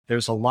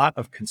there's a lot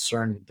of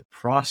concern with the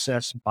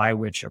process by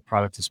which a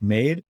product is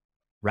made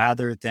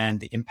rather than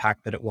the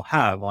impact that it will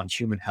have on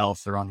human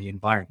health or on the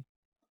environment.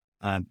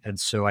 And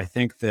so I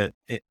think that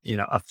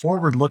a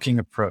forward-looking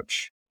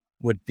approach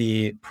would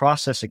be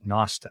process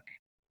agnostic,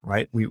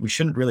 right? We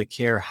shouldn't really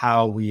care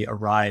how we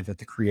arrive at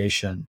the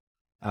creation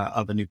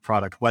of a new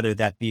product, whether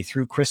that be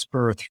through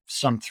CRISPR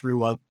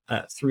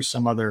or through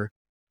some other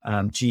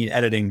gene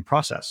editing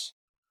process,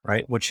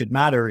 right? What should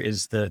matter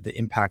is the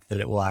impact that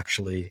it will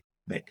actually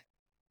make.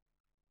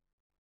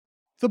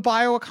 The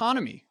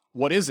bioeconomy.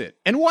 What is it?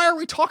 And why are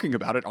we talking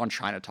about it on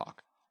China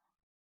Talk?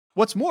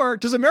 What's more,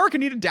 does America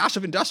need a dash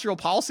of industrial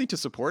policy to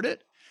support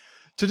it?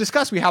 To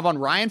discuss, we have on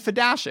Ryan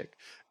Fedashik,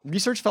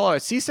 research fellow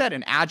at CSET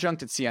and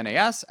adjunct at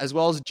CNAS, as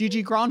well as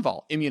Gigi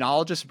Gronval,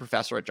 immunologist and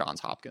professor at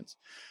Johns Hopkins.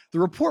 The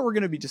report we're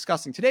going to be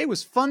discussing today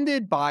was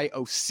funded by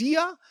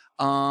OSEA,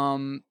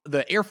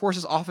 the Air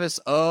Force's Office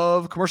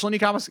of Commercial and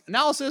Economic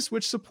Analysis,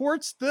 which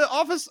supports the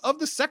Office of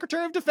the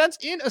Secretary of Defense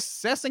in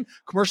assessing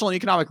commercial and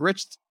economic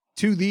risks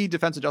to the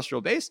defense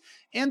industrial base.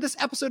 And this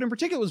episode in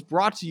particular was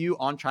brought to you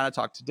on China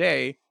Talk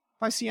Today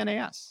by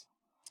CNAS.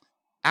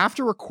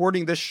 After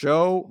recording this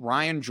show,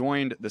 Ryan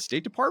joined the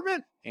State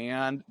Department,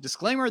 and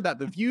disclaimer that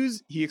the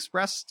views he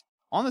expressed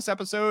on this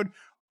episode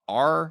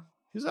are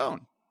his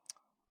own.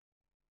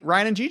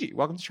 Ryan and Gigi,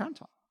 welcome to China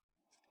Talk.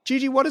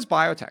 Gigi, what is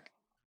biotech?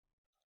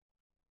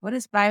 What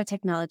is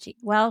biotechnology?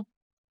 Well,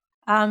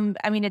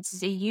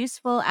 it's a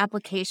useful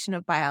application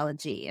of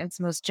biology in its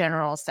most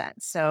general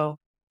sense. So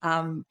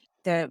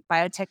the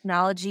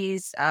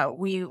biotechnologies,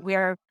 we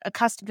are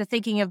accustomed to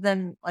thinking of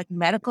them like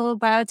medical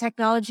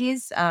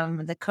biotechnologies.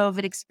 The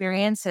COVID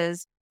experience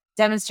has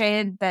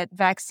demonstrated that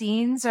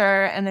vaccines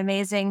are an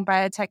amazing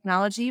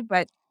biotechnology,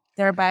 but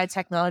there are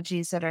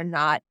biotechnologies that are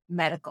not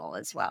medical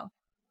as well.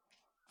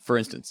 For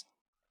instance?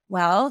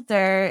 Well,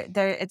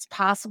 it's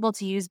possible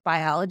to use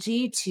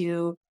biology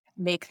to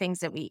make things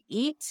that we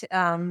eat,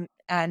 and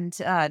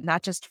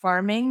not just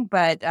farming,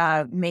 but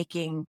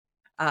making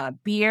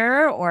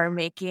beer or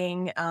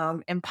making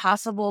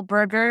impossible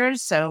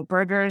burgers. So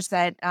burgers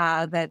that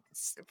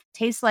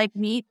taste like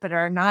meat but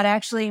are not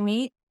actually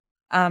meat.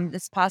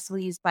 It's possible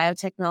to use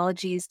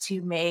biotechnologies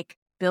to make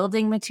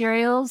building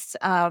materials.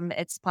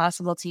 It's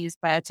possible to use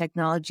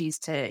biotechnologies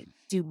to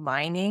do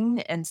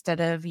mining instead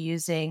of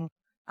using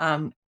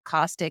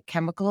caustic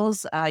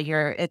chemicals.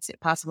 It's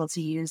possible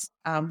to use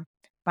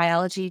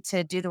biology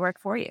to do the work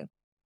for you.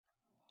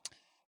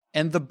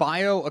 And the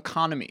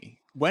bioeconomy.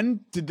 When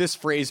did this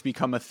phrase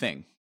become a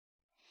thing?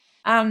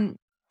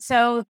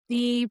 So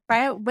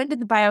when did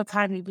the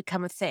bioeconomy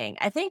become a thing?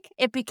 I think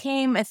it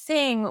became a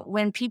thing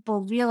when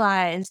people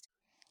realized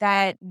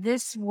that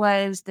this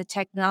was the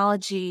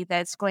technology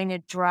that's going to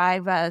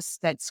drive us,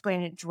 that's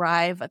going to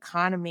drive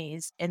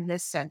economies in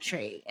this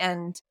century.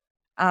 And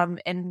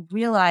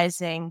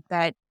realizing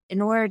that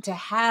in order to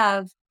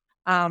have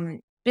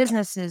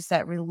businesses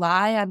that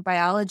rely on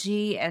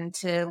biology and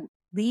to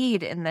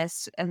lead in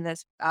this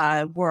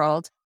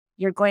world,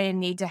 you're going to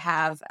need to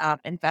have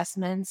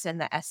investments in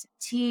the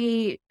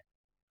S&T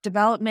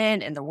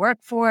development and the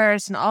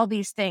workforce and all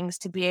these things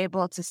to be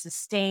able to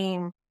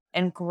sustain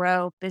and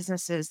grow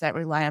businesses that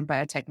rely on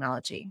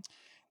biotechnology.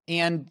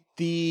 And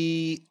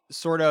the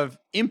sort of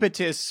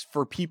impetus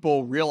for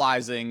people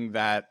realizing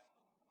that,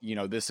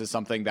 this is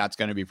something that's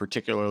going to be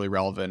particularly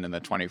relevant in the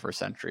 21st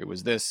century.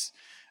 Was this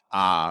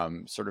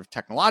sort of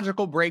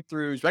technological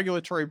breakthroughs,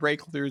 regulatory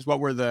breakthroughs? What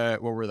were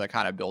the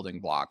kind of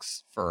building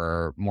blocks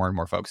for more and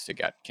more folks to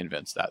get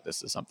convinced that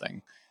this is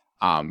something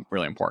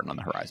really important on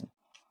the horizon?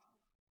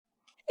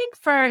 I think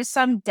for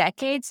some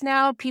decades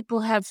now,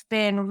 people have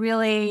been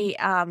really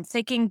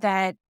thinking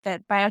that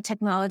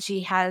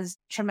biotechnology has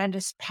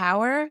tremendous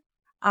power,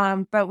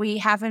 but we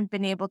haven't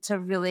been able to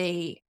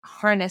really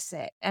harness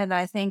it. And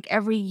I think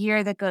every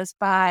year that goes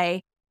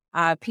by,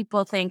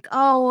 people think,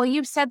 oh, well,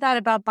 you've said that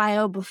about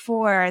bio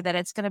before, that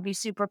it's going to be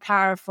super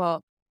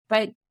powerful.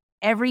 But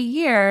every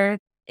year,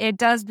 it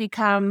does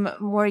become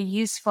more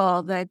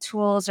useful. The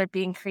tools are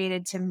being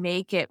created to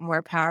make it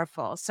more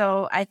powerful.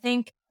 So I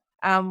think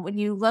when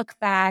you look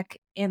back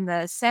in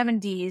the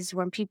 70s,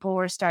 when people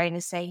were starting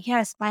to say,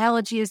 yes,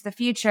 biology is the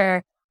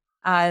future,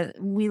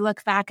 we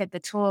look back at the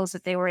tools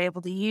that they were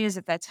able to use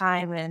at that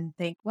time and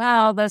think,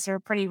 well, those are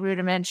pretty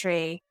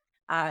rudimentary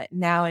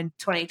now in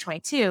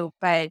 2022.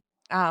 But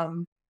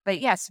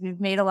yes, we've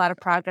made a lot of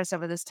progress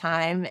over this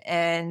time,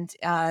 and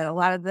a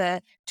lot of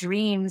the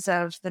dreams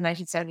of the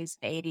 1970s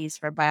and 80s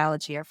for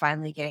biology are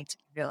finally getting to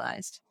be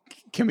realized.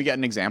 Can we get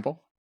an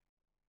example?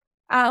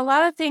 A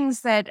lot of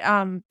things that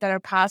are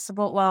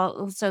possible.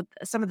 Well, so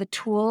some of the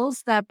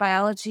tools that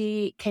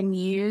biology can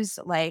use,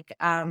 like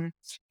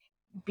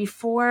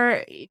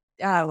before,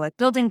 like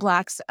building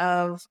blocks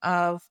of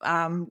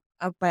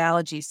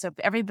biology. So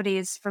everybody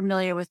is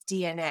familiar with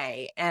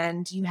DNA,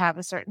 and you have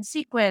a certain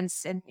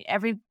sequence, and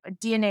every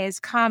DNA is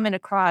common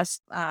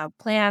across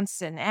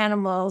plants and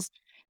animals,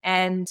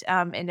 and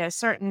in a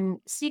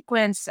certain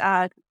sequence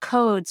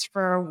codes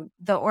for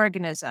the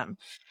organism.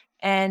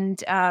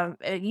 And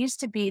it used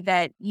to be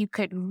that you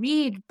could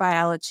read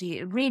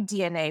biology, read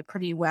DNA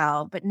pretty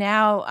well, but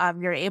now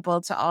you're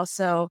able to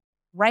also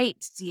write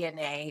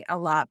DNA a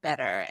lot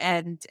better.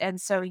 And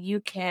so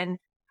you can,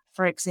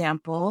 for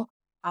example,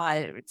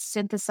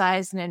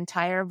 synthesize an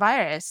entire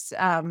virus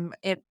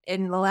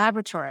in the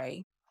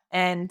laboratory.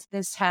 And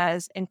this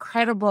has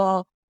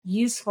incredible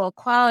useful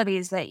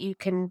qualities that you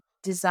can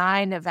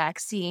design a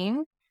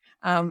vaccine.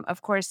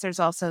 Of course, there's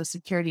also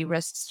security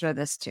risks for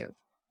this too.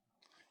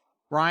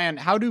 Ryan,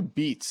 how do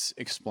beets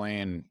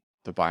explain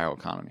the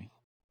bioeconomy?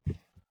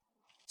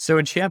 So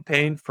in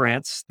Champagne,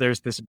 France, there's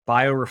this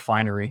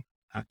biorefinery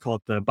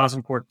called the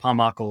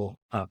Bazancourt-Pamacle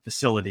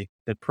facility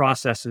that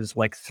processes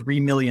like 3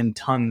 million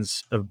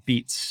tons of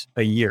beets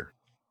a year.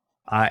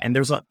 And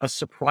there's a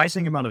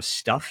surprising amount of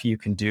stuff you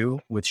can do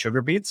with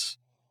sugar beets,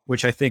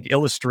 which I think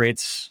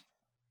illustrates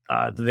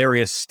the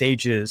various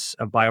stages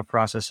of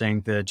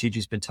bioprocessing that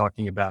Gigi's been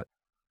talking about.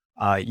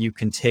 You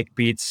can take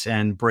beets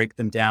and break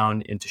them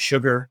down into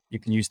sugar. You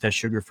can use that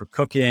sugar for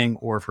cooking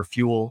or for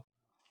fuel.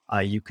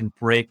 You can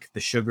break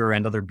the sugar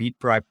and other beet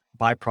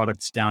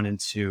byproducts down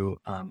into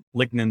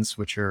lignans,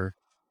 which are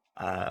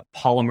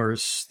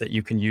polymers that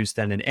you can use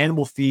then in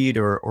animal feed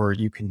or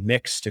you can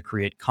mix to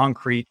create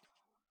concrete.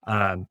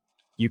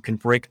 You can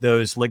break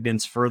those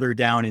lignans further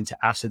down into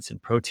acids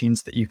and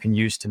proteins that you can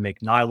use to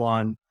make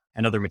nylon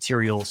and other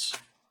materials.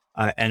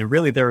 And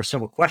really, there are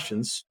several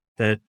questions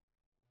that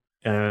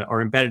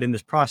are embedded in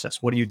this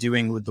process. What are you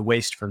doing with the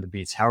waste from the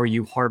beets? How are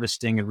you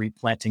harvesting and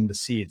replanting the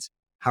seeds?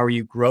 How are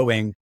you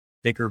growing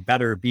bigger,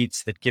 better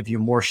beets that give you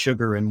more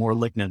sugar and more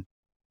lignin?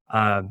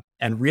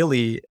 And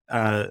really,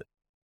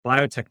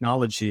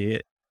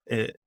 biotechnology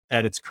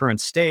at its current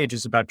stage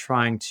is about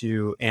trying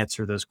to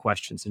answer those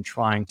questions and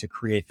trying to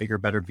create bigger,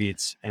 better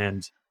beets.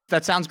 And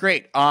that sounds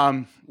great.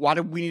 Why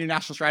do we need a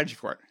national strategy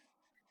for it?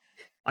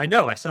 I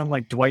know I sound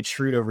like Dwight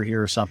Schrute over here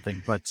or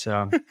something, but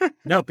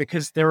no,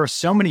 because there's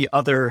so many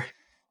other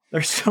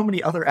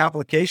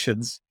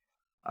applications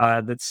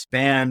that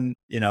span,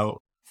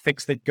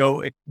 things that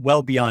go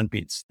well beyond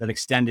beets, that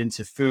extend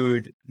into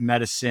food,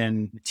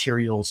 medicine,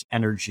 materials,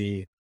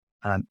 energy,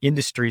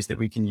 industries that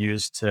we can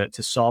use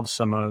to solve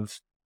some of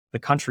the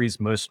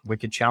country's most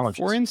wicked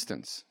challenges. For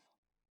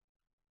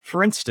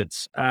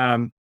instance,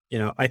 I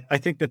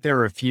think that there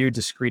are a few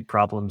discrete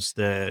problems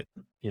that,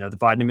 the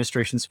Biden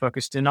administration's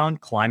focused in on.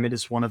 Climate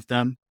is one of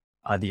them.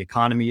 The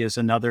economy is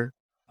another.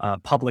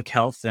 Public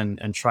health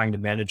and trying to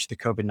manage the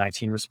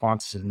COVID-19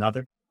 response is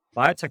another.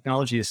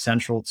 Biotechnology is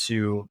central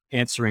to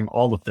answering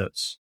all of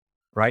those,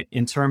 right?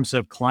 In terms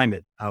of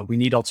climate, we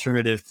need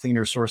alternative,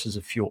 cleaner sources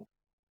of fuel.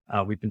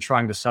 We've been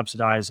trying to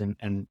subsidize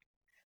and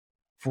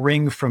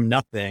bring from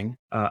nothing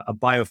a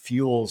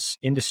biofuels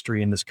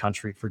industry in this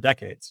country for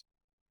decades.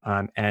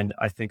 And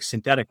I think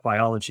synthetic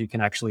biology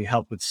can actually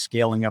help with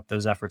scaling up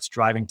those efforts,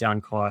 driving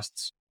down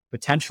costs,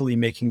 potentially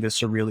making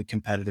this a really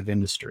competitive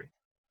industry.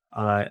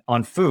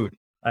 On food,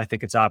 I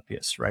think it's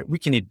obvious, right? We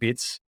can eat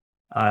beets.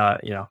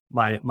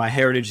 My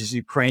heritage is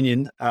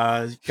Ukrainian.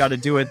 Got to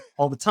do it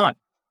all the time.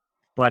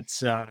 But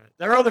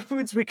there are other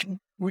foods we can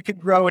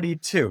grow and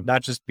eat too,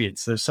 not just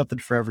beets. There's something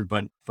for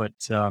everyone. But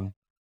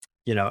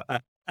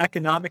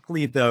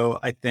economically, though,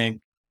 I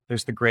think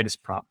there's the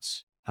greatest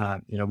promise.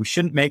 We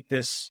shouldn't make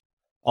this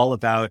all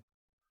about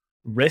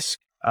risk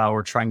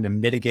or trying to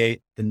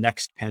mitigate the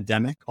next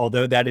pandemic,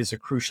 although that is a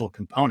crucial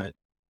component.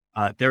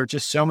 There are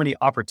just so many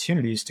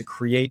opportunities to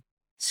create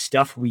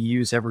stuff we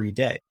use every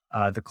day.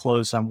 The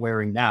clothes I'm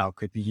wearing now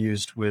could be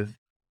used with,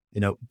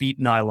 beet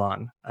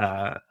nylon.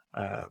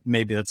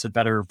 Maybe that's a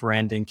better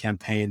branding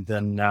campaign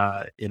than,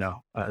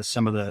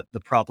 some of the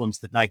problems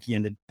that Nike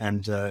and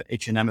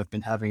H&M have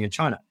been having in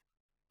China.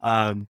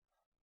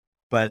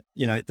 But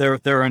there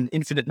are an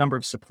infinite number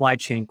of supply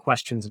chain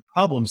questions and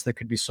problems that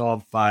could be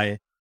solved by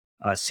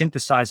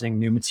synthesizing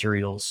new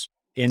materials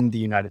in the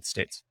United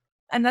States.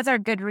 Another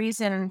good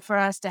reason for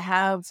us to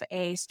have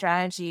a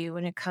strategy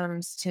when it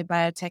comes to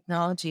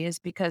biotechnology is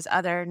because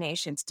other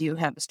nations do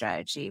have a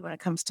strategy when it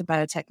comes to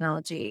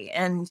biotechnology,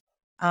 and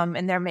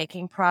they're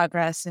making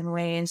progress in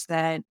ways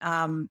that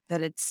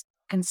it's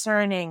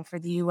concerning for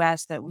the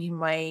U.S. that we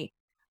might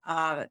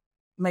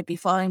be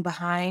falling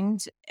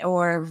behind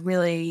or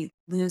really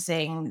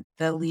losing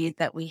the lead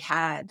that we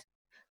had.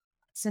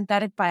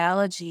 Synthetic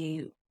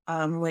biology,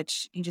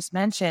 which you just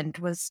mentioned,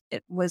 was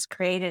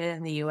created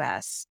in the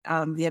U.S.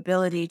 The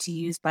ability to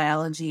use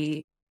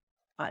biology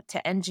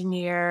to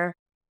engineer,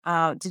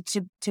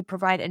 to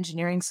provide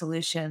engineering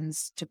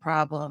solutions to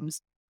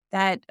problems,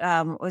 that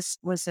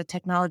was a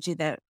technology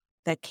that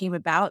came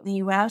about in the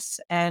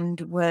U.S.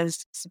 and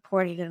was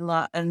supported in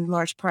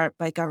large part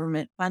by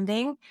government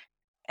funding.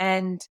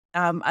 And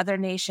other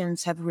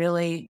nations have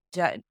really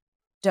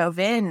dove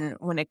in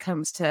when it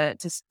comes to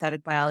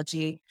synthetic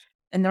biology.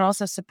 And they're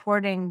also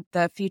supporting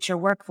the future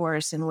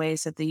workforce in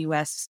ways that the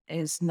U.S.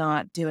 is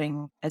not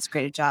doing as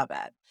great a job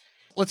at.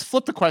 Let's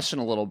flip the question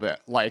a little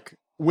bit. Like,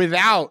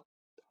 without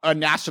a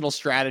national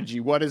strategy,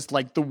 what is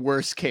like the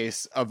worst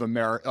case of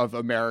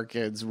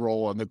Americans'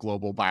 role in the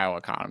global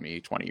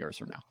bioeconomy 20 years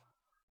from now?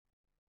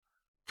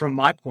 from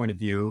my point of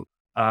view,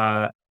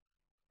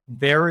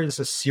 there is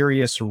a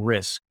serious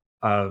risk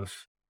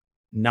of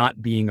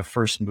not being a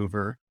first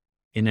mover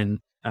in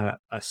a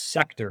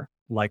sector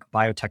like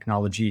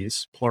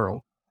biotechnologies,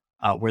 plural,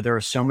 where there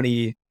are so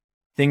many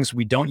things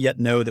we don't yet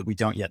know that we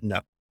don't yet know,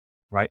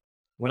 right?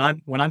 When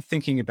I'm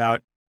thinking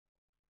about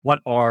what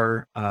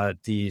are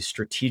the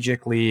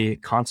strategically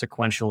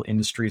consequential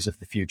industries of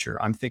the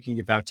future, I'm thinking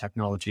about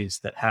technologies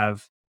that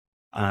have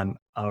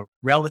a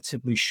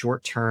relatively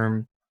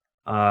short-term,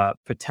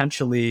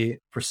 potentially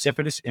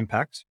precipitous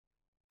impact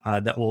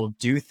that will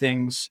do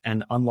things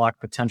and unlock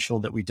potential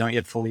that we don't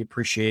yet fully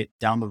appreciate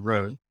down the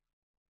road,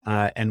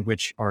 and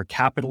which are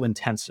capital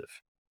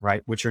intensive,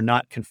 right? Which are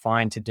not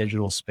confined to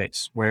digital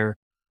space, where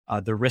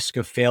the risk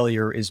of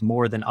failure is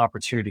more than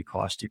opportunity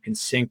cost. You can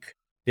sink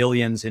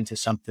billions into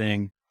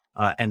something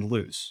and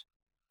lose.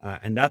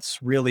 And that's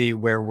really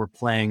where we're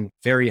playing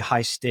very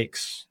high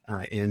stakes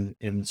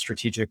in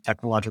strategic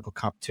technological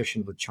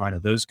competition with China.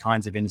 Those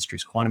kinds of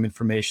industries, quantum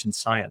information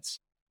science,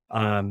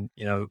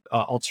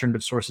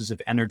 alternative sources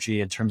of energy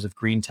in terms of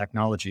green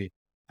technology,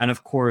 and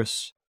of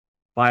course,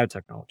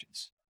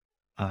 biotechnologies.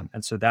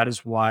 And so that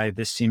is why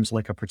this seems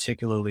like a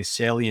particularly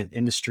salient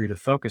industry to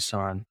focus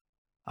on,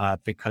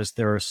 because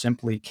there are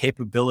simply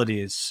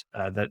capabilities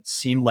that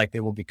seem like they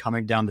will be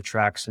coming down the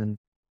tracks in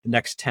the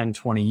next 10,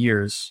 20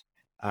 years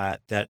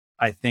that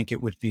I think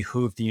it would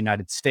behoove the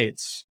United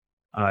States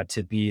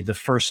to be the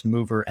first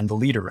mover and the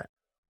leader in.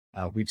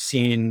 We've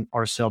seen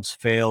ourselves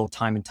fail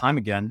time and time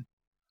again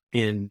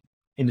in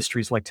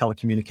industries like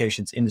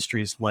telecommunications,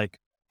 industries like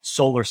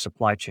solar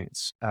supply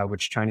chains,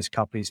 which Chinese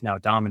companies now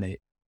dominate.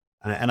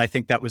 And I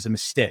think that was a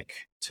mistake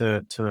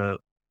to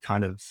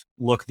kind of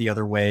look the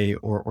other way,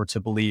 or to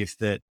believe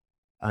that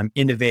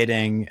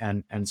innovating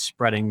and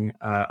spreading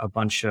a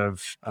bunch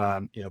of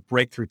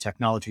breakthrough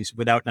technologies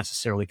without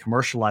necessarily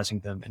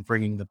commercializing them and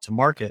bringing them to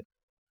market,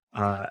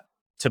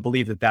 to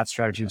believe that that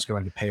strategy was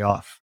going to pay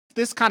off.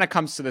 This kind of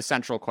comes to the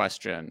central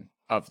question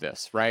of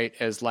this, right?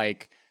 Is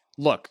like,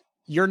 look,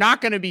 you're not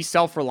going to be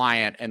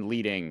self-reliant and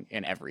leading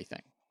in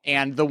everything.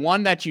 And the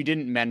one that you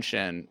didn't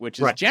mention, which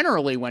is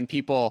generally when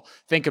people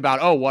think about,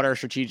 oh, what are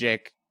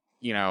strategic,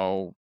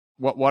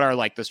 what are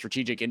like the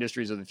strategic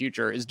industries of the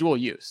future, is dual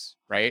use,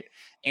 right?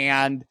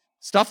 And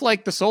stuff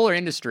like the solar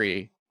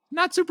industry,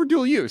 not super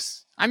dual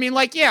use. I mean,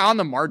 like, yeah, on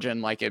the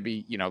margin, like it'd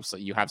be, so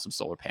you have some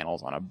solar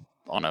panels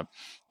on a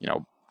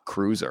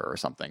cruiser or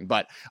something.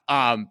 But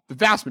the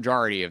vast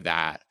majority of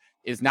that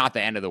is not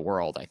the end of the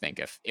world, I think,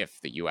 if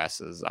the U.S.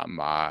 is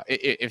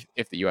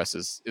if the U.S.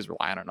 is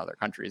reliant on other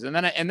countries, and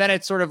then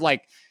it's sort of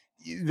like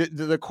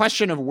the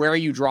question of where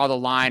you draw the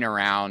line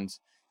around,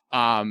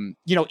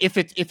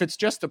 if it's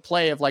just a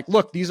play of like,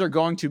 look, these are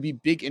going to be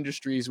big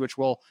industries which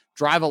will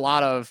drive a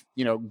lot of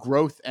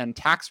growth and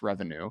tax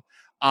revenue.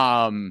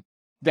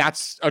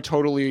 That's a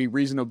totally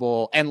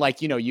reasonable, and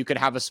like you could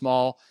have a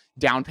small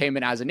down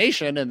payment as a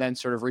nation and then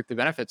sort of reap the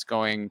benefits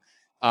going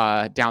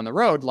down the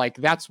road. Like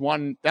that's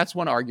one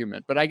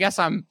argument. But I guess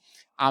I'm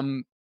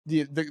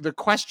the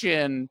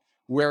question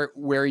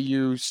where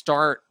you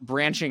start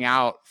branching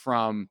out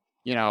from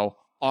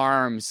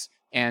arms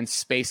and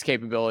space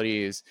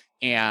capabilities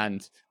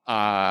and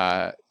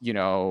like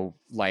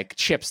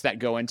chips that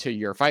go into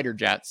your fighter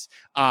jets,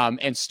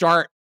 and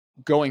start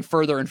going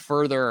further and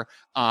further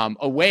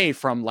away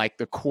from like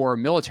the core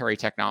military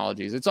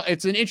technologies.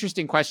 It's an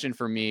interesting question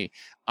for me,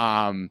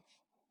 where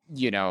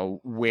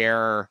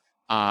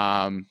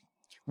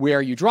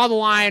you draw the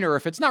line, or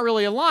if it's not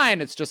really a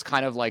line, it's just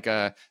kind of like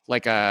a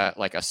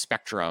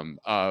spectrum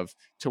of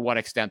to what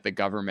extent the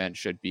government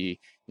should be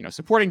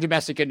supporting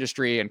domestic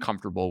industry and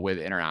comfortable with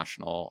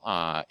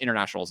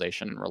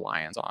internationalization and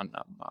reliance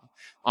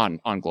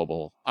on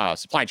global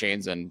supply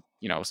chains, and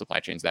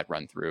supply chains that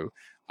run through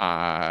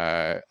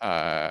countries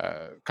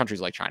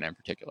like China in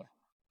particular.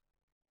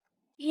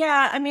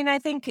 Yeah, I mean, I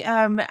think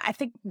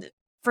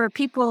for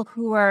people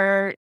who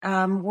are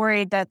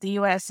worried that the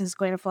U.S. is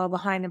going to fall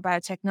behind in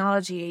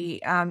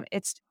biotechnology,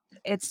 it's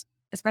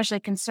especially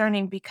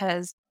concerning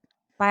because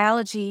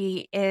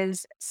biology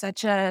is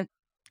such a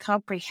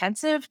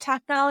comprehensive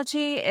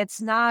technology.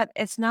 It's not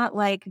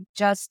like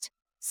just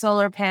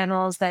solar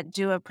panels that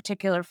do a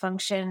particular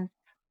function.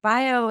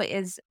 Bio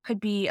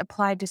could be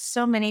applied to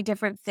so many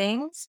different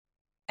things.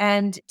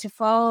 And to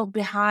fall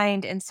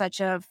behind in such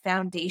a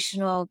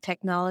foundational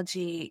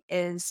technology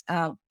is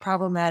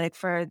problematic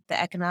for the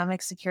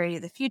economic security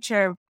of the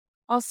future.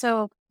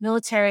 Also,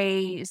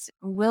 militaries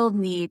will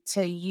need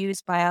to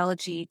use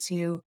biology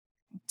to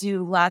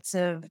do lots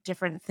of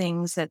different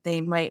things that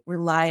they might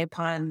rely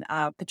upon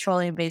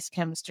petroleum-based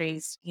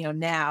chemistries,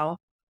 now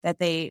that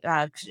they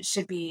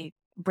should be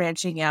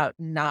branching out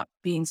and not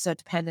being so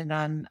dependent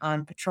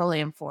on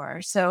petroleum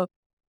for. So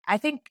I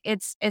think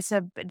it's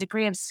a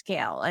degree of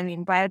scale. I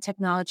mean,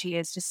 biotechnology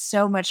is just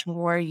so much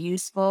more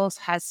useful,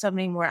 has so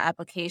many more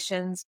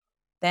applications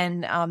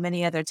than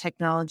many other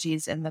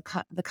technologies, and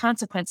the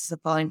consequences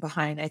of falling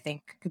behind, I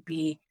think, could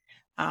be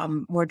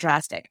more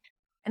drastic.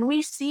 And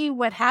we see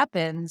what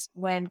happens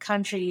when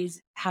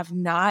countries have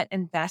not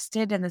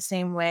invested in the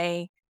same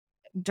way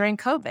during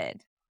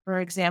COVID, for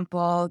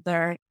example,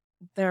 there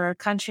are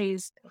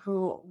countries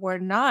who were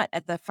not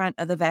at the front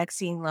of the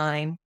vaccine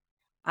line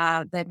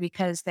that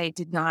because they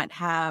did not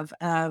have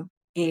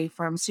a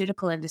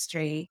pharmaceutical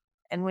industry,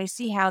 and we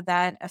see how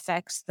that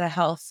affects the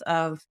health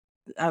of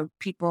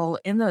people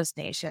in those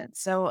nations.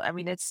 So, I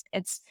mean, it's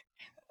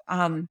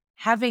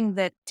having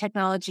the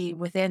technology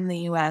within the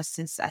U.S.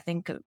 is, I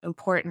think,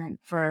 important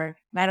for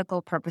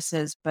medical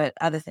purposes, but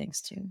other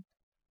things too.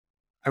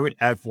 I would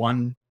add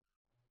one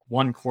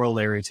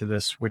corollary to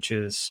this, which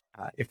is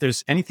if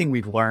there's anything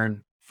we've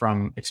learned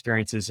from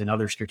experiences in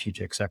other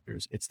strategic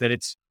sectors, it's that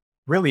it's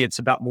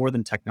about more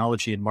than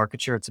technology and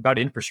market share. It's about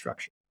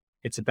infrastructure.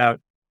 It's about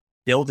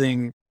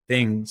building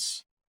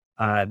things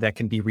that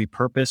can be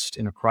repurposed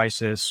in a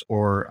crisis,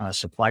 or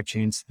supply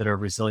chains that are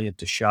resilient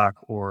to shock,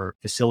 or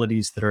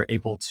facilities that are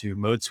able to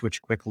mode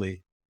switch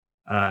quickly.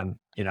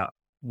 You know,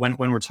 when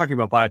we're talking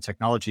about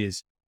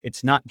biotechnologies,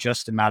 it's not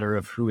just a matter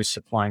of who is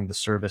supplying the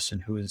service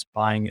and who is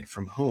buying it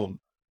from whom.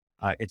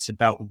 It's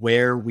about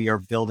where we are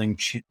building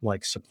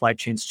like supply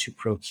chains to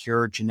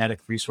procure genetic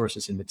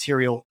resources and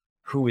material,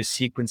 who is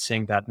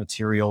sequencing that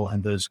material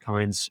and those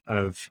kinds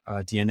of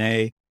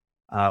DNA,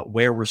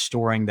 where we're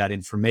storing that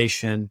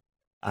information,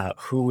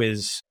 who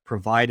is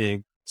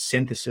providing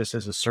synthesis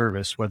as a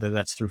service, whether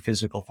that's through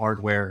physical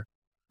hardware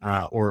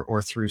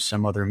or through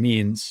some other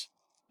means,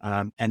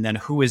 and then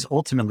who is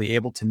ultimately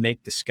able to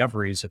make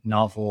discoveries of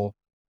novel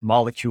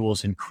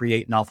molecules and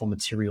create novel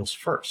materials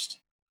first.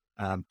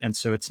 And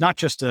so it's not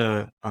just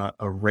a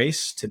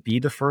race to be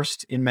the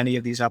first in many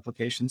of these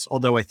applications,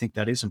 although I think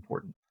that is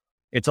important.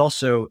 It's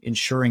also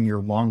ensuring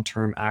your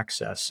long-term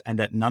access, and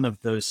that none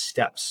of those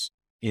steps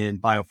in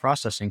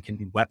bioprocessing can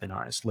be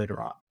weaponized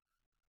later on.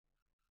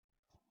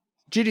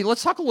 GD,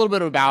 let's talk a little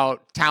bit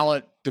about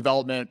talent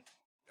development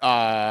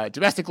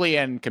domestically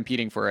and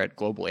competing for it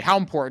globally. How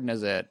important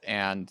is it,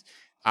 and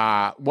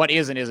what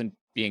is and isn't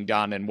being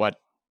done, and what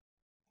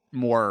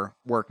more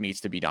work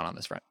needs to be done on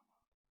this front?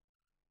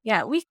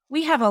 Yeah,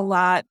 we have a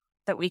lot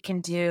that we can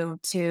do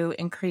to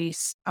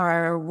increase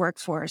our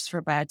workforce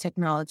for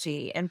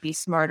biotechnology and be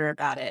smarter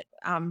about it.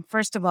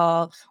 First of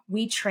all,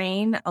 we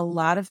train a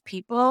lot of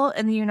people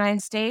in the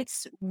United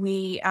States.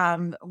 We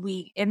in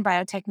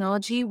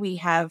biotechnology, we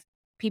have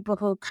people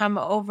who come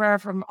over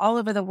from all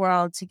over the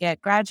world to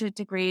get graduate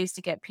degrees,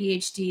 to get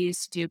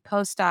PhDs, to do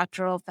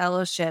postdoctoral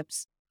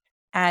fellowships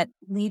at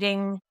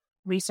leading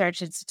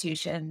research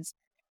institutions.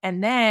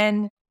 And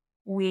then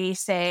we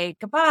say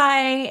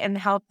goodbye and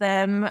help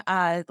them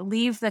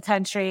leave the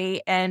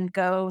country and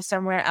go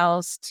somewhere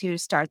else to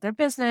start their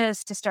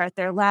business, to start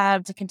their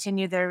lab, to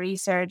continue their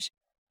research.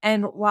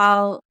 And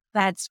while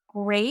that's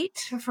great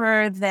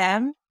for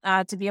them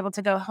to be able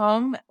to go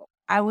home,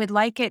 I would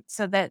like it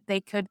so that they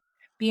could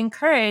be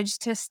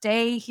encouraged to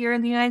stay here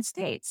in the United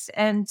States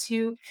and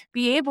to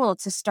be able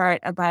to start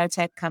a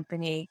biotech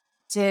company,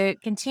 to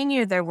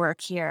continue their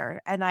work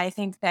here. And I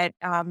think that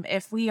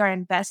if we are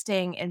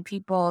investing in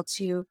people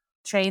to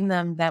train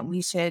them, that we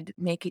should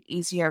make it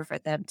easier for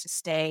them to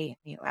stay in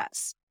the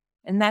US.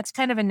 And that's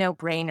kind of a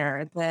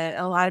no-brainer.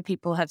 A lot of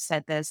people have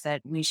said this,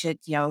 that we should,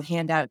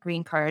 hand out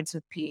green cards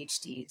with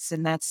PhDs.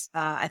 And that's,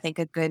 I think,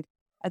 a good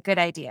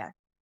idea.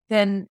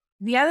 Then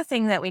the other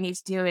thing that we need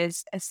to do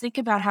is think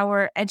about how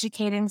we're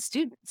educating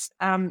students.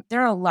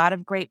 There are a lot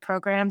of great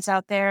programs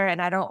out there, and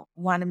I don't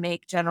want to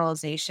make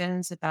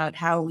generalizations about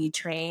how we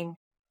train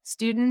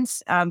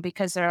students,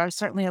 because there are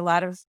certainly a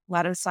lot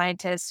of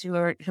scientists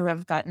who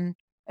have gotten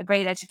a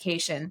great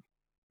education,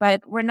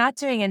 but we're not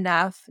doing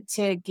enough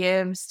to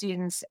give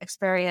students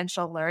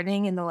experiential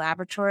learning in the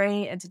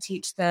laboratory and to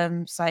teach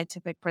them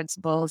scientific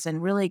principles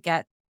and really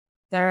get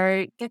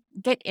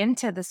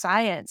into the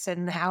science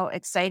and how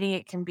exciting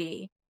it can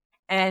be.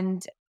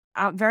 And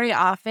very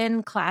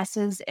often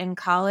classes in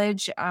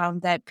college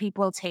that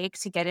people take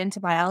to get into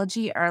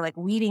biology are like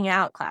weeding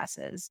out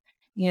classes.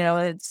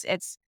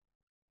 It's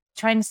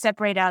trying to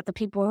separate out the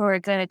people who are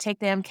going to take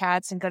the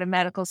MCATs and go to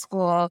medical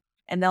school,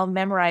 and they'll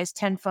memorize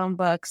 10 phone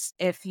books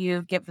if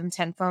you give them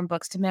 10 phone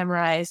books to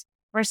memorize,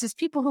 versus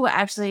people who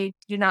actually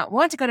do not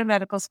want to go to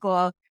medical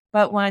school,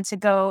 but want to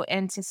go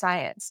into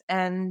science.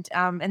 And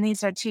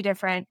these are two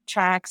different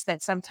tracks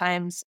that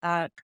sometimes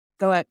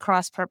go at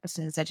cross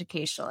purposes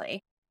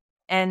educationally.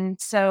 And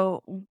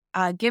so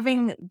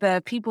giving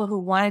the people who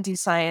want to do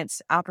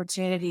science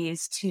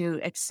opportunities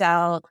to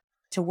excel,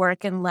 to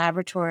work in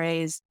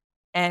laboratories,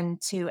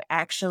 and to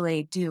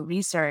actually do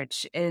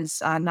research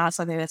is not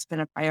something that's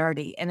been a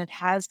priority, and it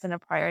has been a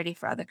priority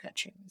for other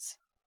countries.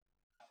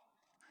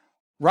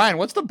 Ryan,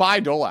 what's the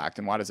Bayh-Dole Act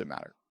and why does it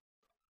matter?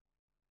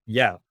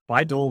 Yeah,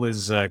 Bayh-Dole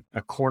is a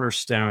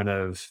cornerstone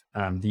of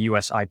the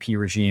U.S. IP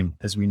regime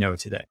as we know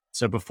today.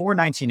 So before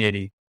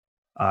 1980,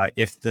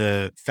 if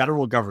the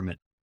federal government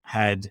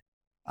had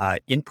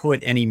input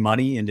any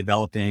money in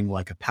developing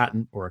like a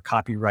patent or a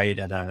copyright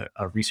at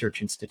a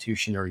research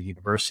institution or a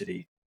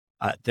university,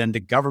 then the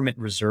government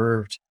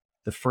reserved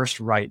the first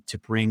right to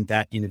bring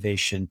that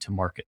innovation to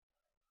market.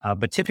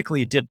 But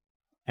typically it didn't.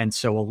 And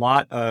so a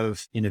lot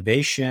of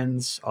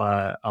innovations,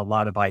 a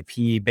lot of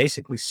IP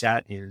basically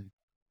sat in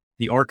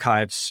the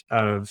archives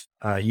of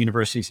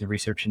universities and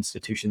research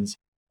institutions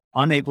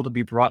unable to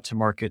be brought to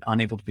market,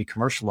 unable to be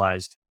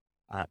commercialized.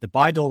 The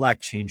Bayh-Dole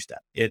Act changed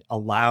that. It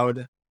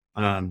allowed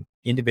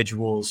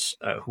individuals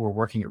who were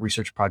working at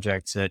research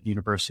projects at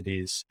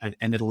universities,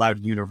 and it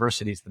allowed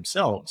universities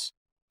themselves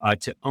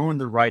to own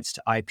the rights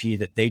to IP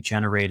that they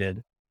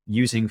generated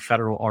using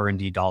federal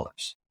R&D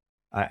dollars.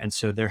 And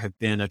so there have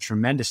been a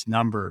tremendous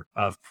number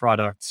of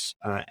products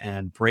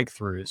and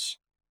breakthroughs,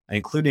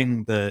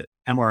 including the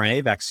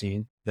mRNA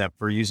vaccine that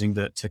we're using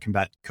to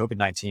combat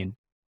COVID-19,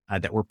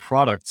 that were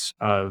products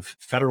of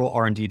federal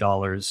R&D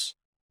dollars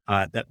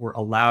that were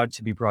allowed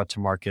to be brought to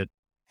market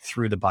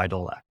through the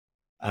Bayh-Dole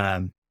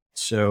Act.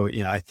 So,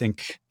 I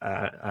think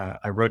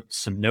I wrote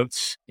some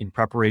notes in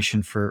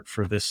preparation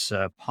for this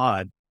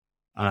pod,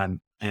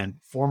 and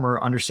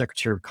former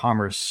Undersecretary of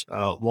Commerce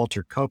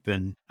Walter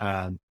Koppen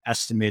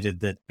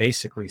estimated that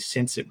basically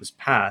since it was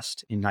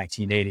passed in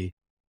 1980,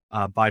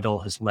 Bayh-Dole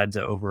has led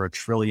to over $1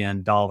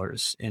 trillion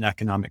in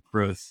economic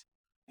growth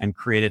and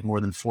created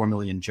more than 4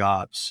 million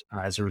jobs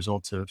as a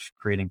result of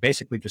creating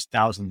basically just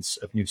thousands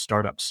of new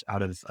startups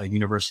out of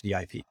university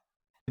IP.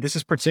 This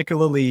is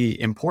particularly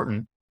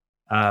important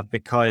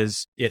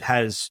because it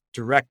has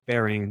direct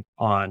bearing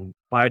on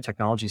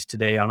biotechnologies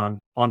today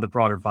on the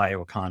broader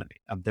bioeconomy.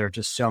 There are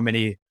just so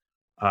many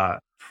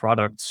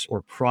products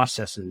or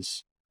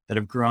processes that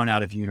have grown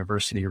out of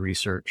university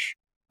research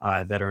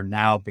that are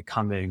now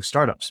becoming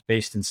startups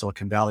based in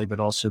Silicon Valley, but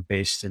also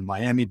based in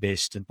Miami,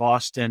 based in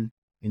Boston,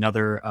 in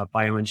other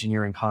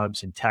bioengineering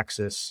hubs in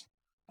Texas.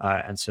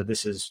 And so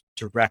this is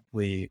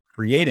directly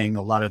creating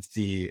a lot of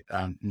the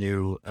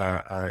new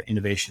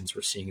innovations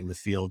we're seeing in the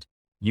field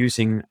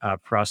using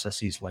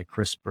processes like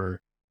CRISPR.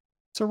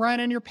 So Ryan,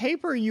 in your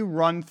paper, you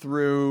run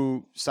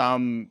through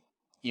some,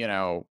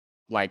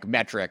 like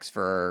metrics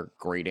for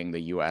grading the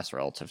U.S.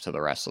 relative to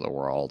the rest of the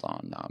world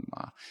on,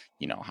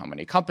 how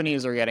many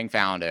companies are getting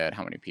founded,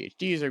 how many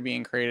PhDs are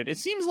being created. It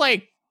seems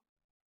like,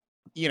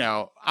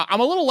 I'm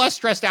a little less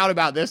stressed out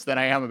about this than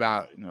I am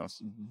about,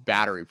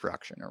 battery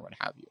production or what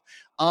have you.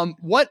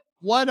 What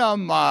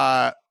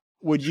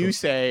would you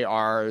say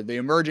are the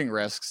emerging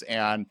risks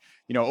and,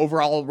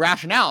 overall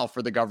rationale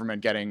for the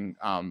government getting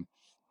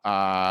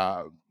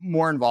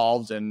more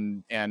involved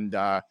and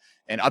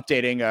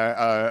updating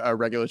a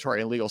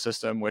regulatory and legal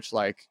system, which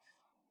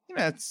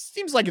it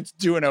seems like it's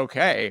doing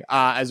okay,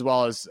 as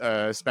well as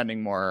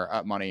spending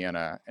more money in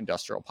a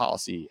industrial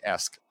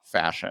policy-esque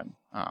fashion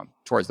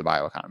towards the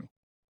bioeconomy?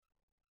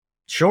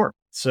 Sure.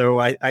 So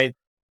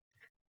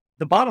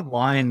the bottom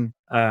line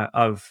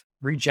of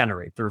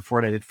Regenerate, the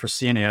report I did for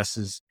CNAS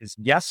is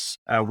yes,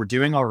 we're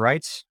doing all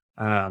right.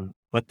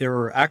 But there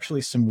are actually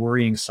some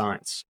worrying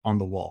signs on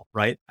the wall,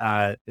 right?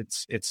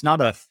 It's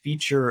not a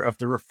feature of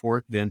the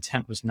report. The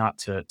intent was not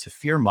to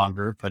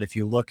fearmonger, but if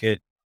you look at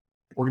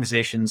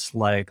organizations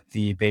like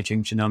the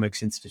Beijing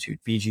Genomics Institute,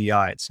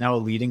 BGI, it's now a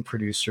leading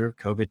producer of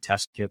COVID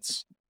test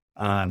kits.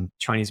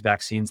 Chinese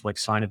vaccines like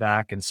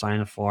Sinovac and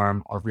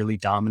Sinopharm are really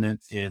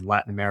dominant in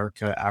Latin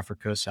America,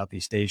 Africa,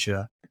 Southeast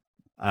Asia.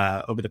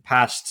 Over the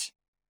past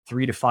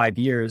 3 to 5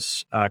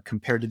 years,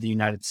 compared to the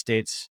United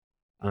States,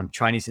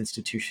 Chinese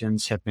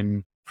institutions have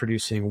been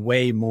producing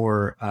way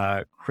more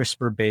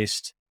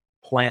CRISPR-based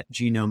plant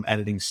genome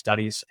editing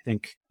studies. I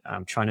think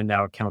China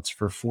now accounts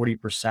for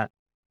 40%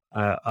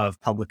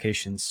 of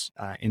publications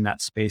in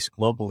that space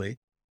globally.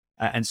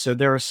 And so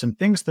there are some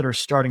things that are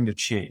starting to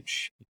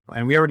change.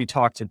 And we already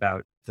talked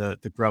about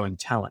the growing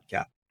talent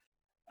gap.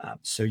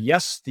 So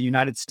yes, the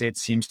United States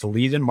seems to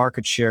lead in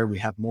market share. We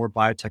have more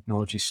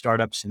biotechnology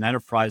startups and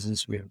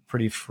enterprises. We have a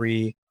pretty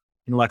free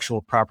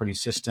intellectual property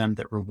system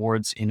that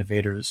rewards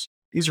innovators.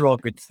 These are all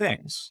good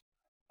things.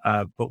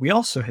 But we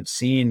also have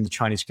seen the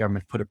Chinese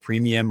government put a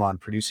premium on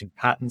producing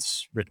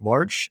patents writ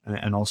large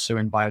and also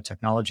in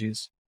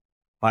biotechnologies.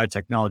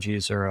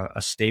 Biotechnologies are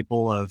a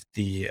staple of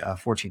the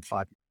 14th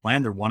Five-Year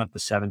Plan. They're one of the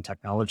 7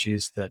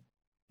 technologies that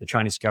the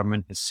Chinese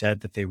government has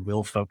said that they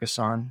will focus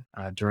on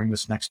during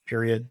this next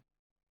period.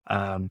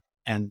 And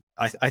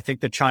I think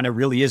that China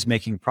really is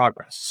making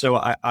progress.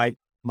 So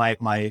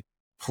my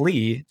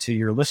plea to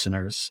your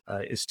listeners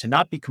is to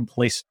not be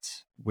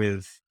complacent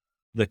with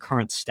the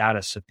current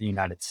status of the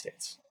United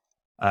States.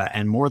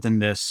 And more than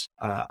this,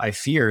 I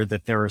fear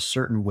that there are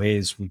certain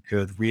ways we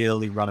could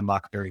really run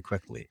amok very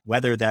quickly,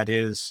 whether that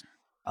is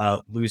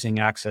losing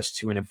access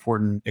to an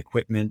important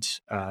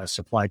equipment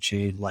supply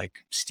chain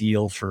like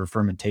steel for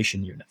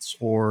fermentation units,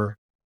 or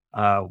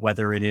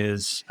whether it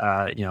is,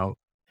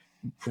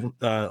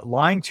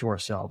 lying to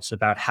ourselves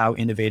about how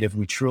innovative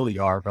we truly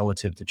are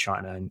relative to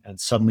China and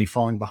suddenly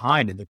falling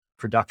behind in the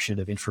production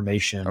of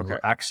information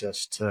or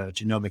access to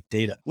genomic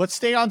data. Let's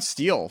stay on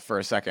steel for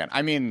a second.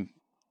 I mean,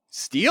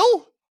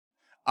 steel?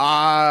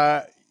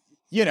 That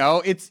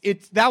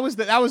was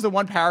the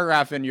one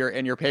paragraph in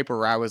your paper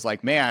where I was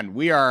like, man,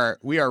 we are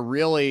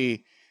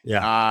really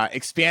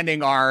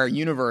expanding our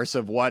universe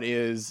of what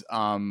is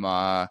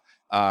what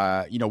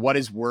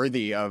is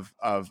worthy of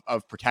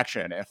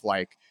protection. If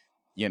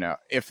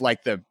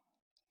the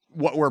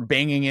what we're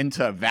banging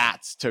into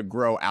vats to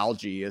grow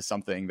algae is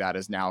something that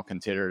is now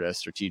considered a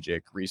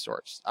strategic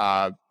resource.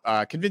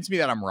 Convince me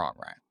that I'm wrong,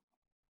 Ryan.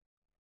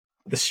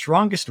 The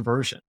strongest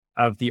version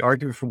of the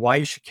argument for why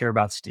you should care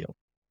about steel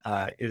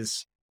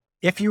is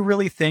if you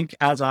really think,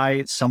 as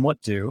I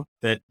somewhat do,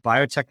 that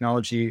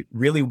biotechnology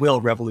really will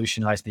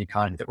revolutionize the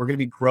economy, that we're going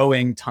to be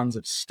growing tons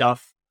of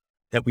stuff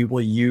that we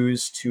will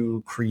use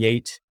to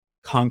create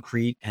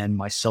concrete and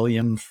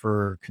mycelium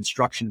for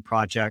construction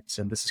projects,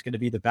 and this is going to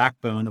be the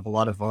backbone of a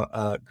lot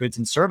of goods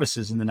and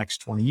services in the next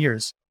 20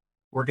 years,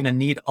 we're going to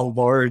need a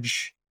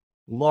large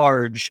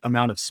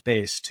amount of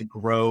space to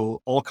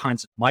grow all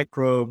kinds of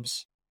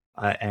microbes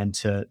and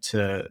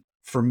to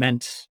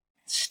ferment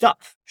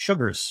stuff,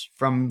 sugars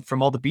from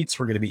all the beets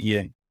we're going to be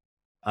eating.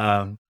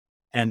 And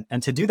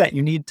to do that,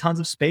 you need tons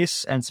of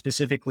space, and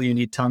specifically you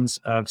need tons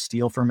of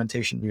steel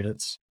fermentation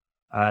units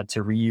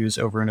to reuse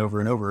over and over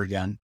and over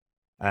again,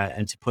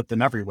 and to put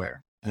them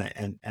everywhere.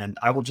 And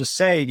I will just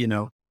say,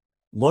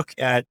 look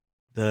at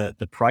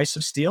the price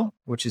of steel,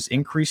 which has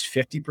increased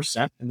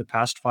 50% in the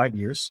past 5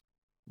 years.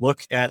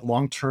 Look at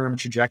long-term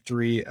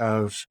trajectory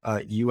of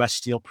U.S.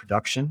 steel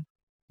production.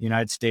 The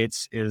United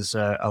States is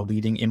a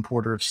leading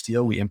importer of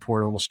steel. We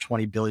import almost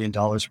 $20 billion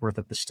worth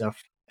of the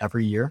stuff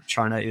every year.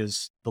 China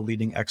is the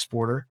leading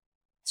exporter.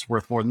 It's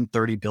worth more than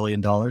 $30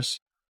 billion.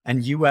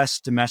 And U.S.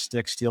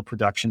 domestic steel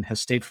production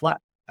has stayed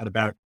flat at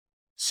about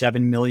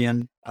 7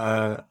 million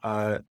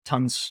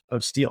tons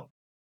of steel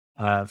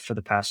for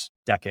the past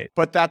decade.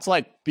 But that's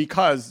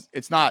because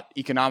it's not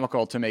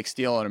economical to make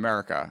steel in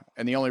America.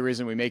 And the only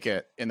reason we make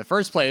it in the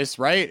first place,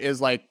 right,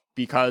 is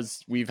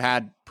because we've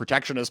had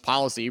protectionist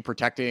policy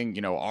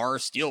protecting, our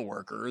steel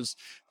workers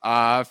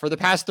for the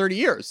past 30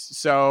 years.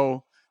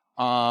 So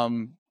let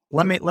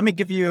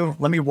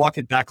me walk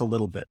it back a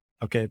little bit.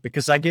 Okay.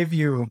 Because I gave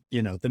you,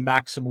 the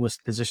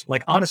maximalist position.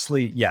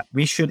 Honestly, yeah,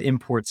 we should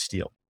import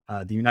steel.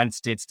 The United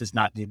States does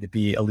not need to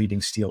be a leading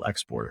steel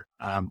exporter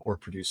or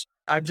producer.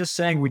 I'm just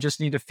saying we just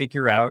need to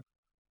figure out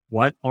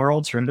what our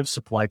alternative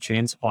supply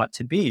chains ought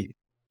to be.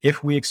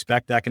 If we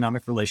expect the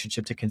economic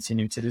relationship to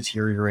continue to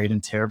deteriorate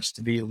and tariffs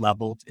to be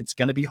leveled, it's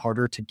going to be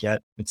harder to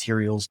get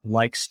materials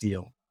like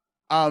steel.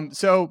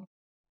 So,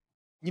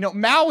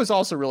 Mao is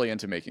also really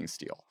into making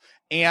steel.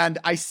 And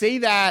I say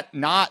that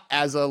not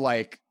as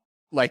a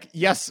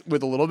yes,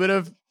 with a little bit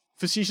of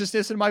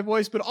facetiousness in my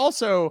voice, but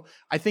also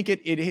I think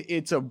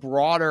it's a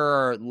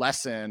broader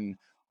lesson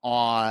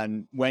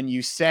on when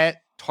you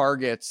set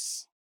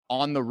targets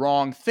on the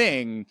wrong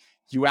thing,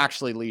 you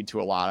actually lead to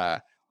a lot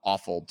of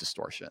awful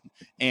distortion.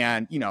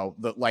 And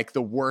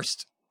the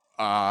worst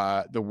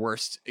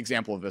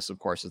example of this, of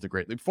course, is the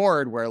Great Leap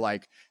Forward, where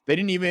they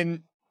didn't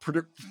even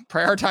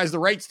prioritize the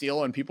right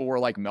steel, and people were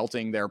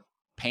melting their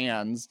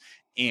pans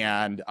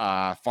and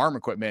farm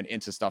equipment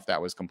into stuff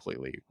that was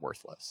completely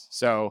worthless.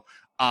 So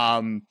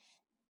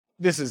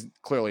this is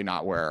clearly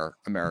not where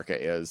America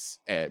is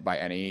by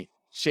any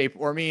shape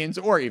or means,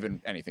 or even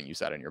anything you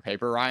said in your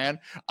paper, Ryan.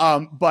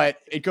 But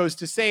it goes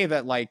to say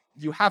that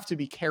you have to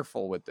be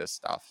careful with this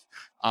stuff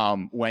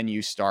when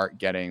you start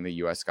getting the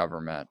US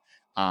government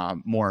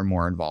more and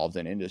more involved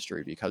in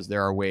industry, because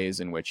there are ways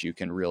in which you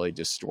can really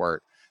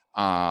distort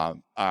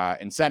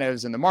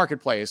incentives in the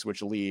marketplace,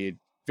 which lead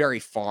very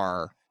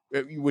far,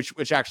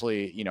 which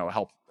actually,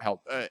 help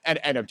and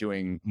end up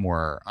doing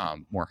more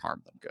harm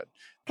than good.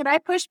 Can I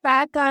push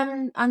back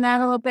on that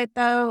a little bit,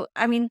 though?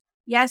 I mean,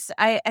 yes,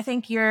 I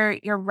think you're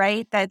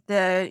right that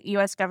the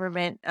U.S.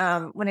 government,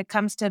 when it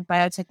comes to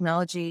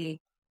biotechnology,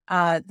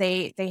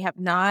 they have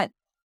not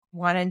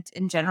wanted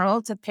in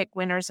general to pick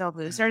winners or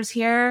losers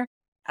here.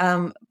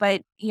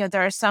 But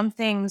there are some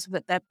things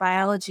that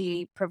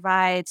biology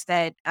provides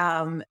that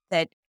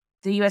that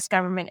the U.S.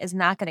 government is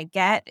not going to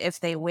get if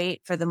they wait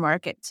for the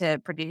market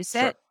to produce it.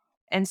 Sure.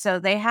 And so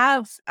they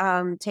have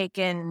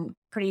taken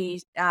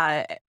pretty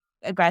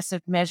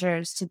aggressive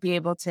measures to be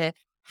able to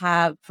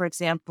have, for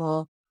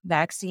example,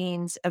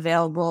 vaccines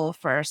available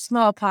for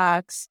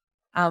smallpox,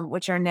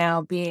 which are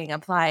now being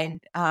applied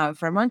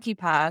for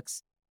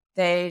monkeypox.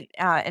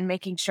 And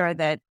making sure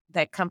that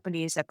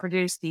companies that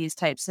produce these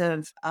types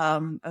of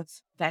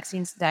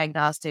vaccines and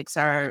diagnostics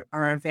are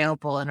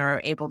available and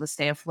are able to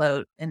stay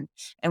afloat. And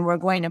we're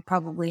going to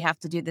probably have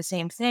to do the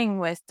same thing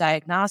with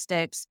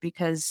diagnostics,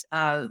 because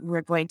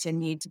we're going to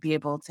need to be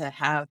able to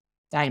have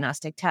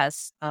diagnostic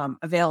tests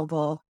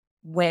available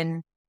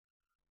when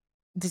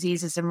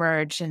diseases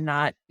emerge and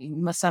not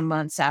some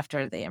months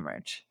after they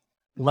emerge.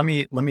 Let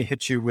me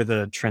hit you with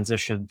a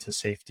transition to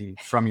safety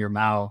from your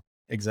Mao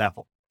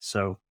example.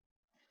 So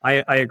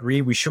I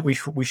agree. We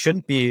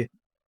shouldn't be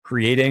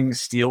creating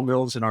steel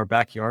mills in our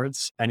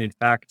backyards. And in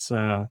fact,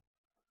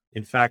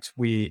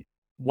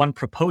 one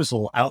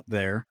proposal out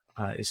there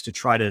is to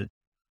try to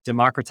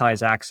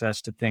democratize access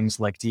to things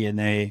like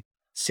DNA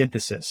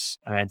synthesis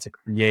and to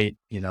create,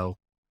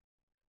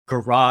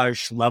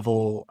 garage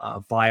level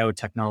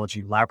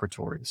biotechnology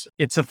laboratories.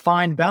 It's a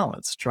fine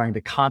balance trying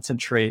to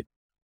concentrate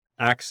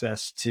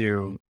access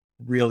to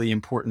really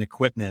important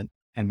equipment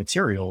and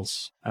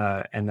materials,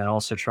 and then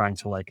also trying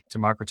to like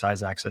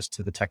democratize access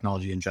to the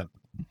technology in general.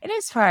 It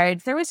is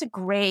hard. There was a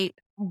great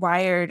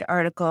Wired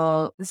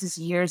article, this is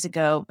years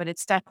ago, but it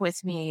stuck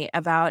with me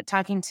about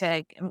talking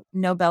to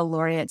Nobel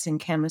laureates in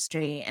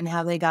chemistry and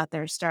how they got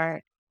their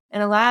start.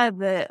 And a lot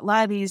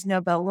of these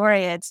Nobel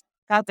laureates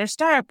got their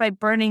start by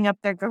burning up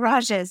their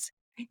garages,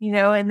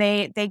 and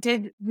they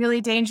did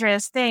really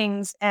dangerous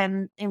things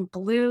and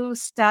blew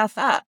stuff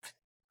up.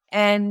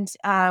 And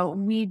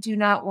we do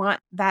not want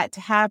that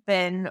to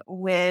happen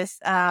with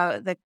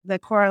the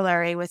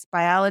corollary with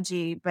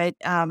biology, but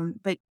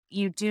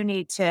you do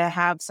need to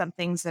have some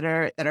things that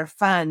are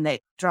fun,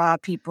 that draw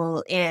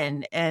people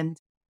in, and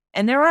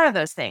there are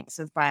those things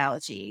with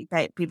biology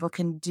that people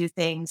can do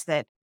things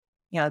that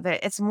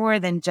it's more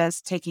than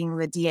just taking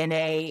the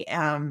DNA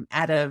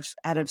out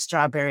of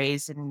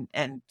strawberries,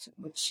 and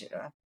which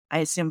I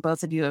assume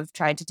both of you have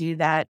tried to do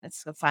that.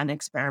 It's a fun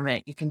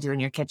experiment you can do in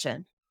your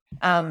kitchen.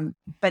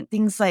 But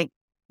things like,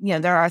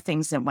 there are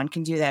things that one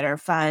can do that are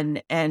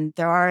fun. And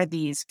there are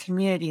these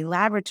community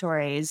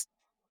laboratories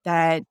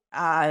that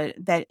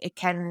it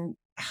can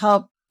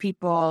help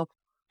people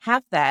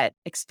have that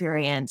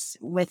experience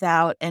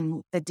without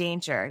and the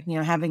danger,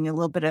 having a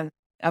little bit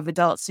of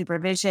adult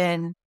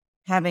supervision,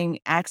 having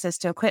access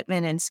to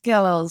equipment and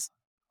skills,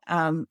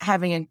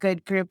 having a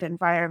good group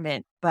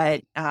environment,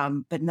 but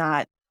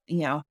not,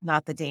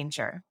 not the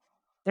danger.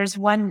 There's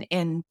one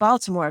in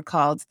Baltimore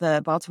called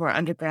the Baltimore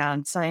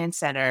Underground Science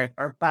Center,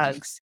 or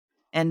BUGS,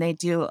 and they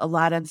do a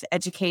lot of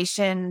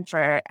education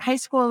for high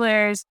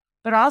schoolers,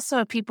 but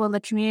also people in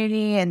the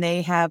community, and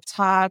they have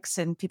talks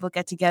and people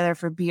get together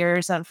for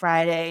beers on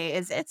Friday.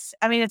 It's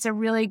a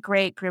really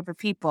great group of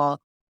people,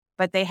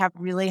 but they have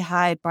really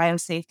high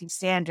biosafety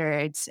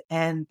standards,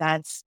 and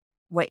that's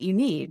what you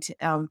need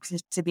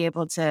to be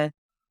able to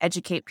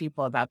educate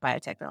people about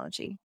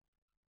biotechnology.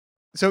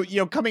 So,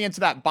 coming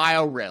into that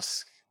bio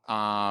risk,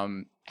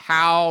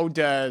 how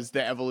does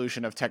the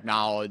evolution of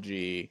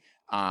technology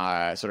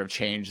sort of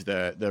change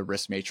the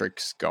risk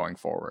matrix going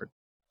forward?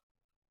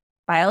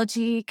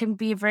 Biology can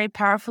be a very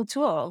powerful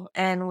tool,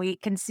 and we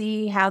can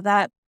see how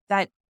that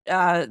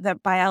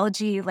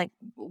biology, like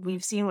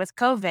we've seen with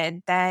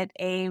COVID, that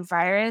a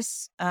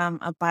virus,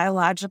 a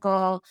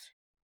biological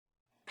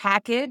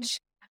package,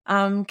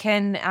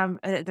 can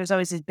there's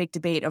always this big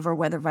debate over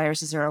whether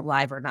viruses are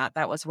alive or not.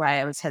 That was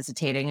why I was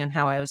hesitating in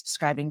how I was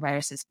describing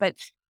viruses, but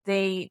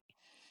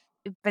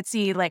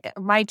see, like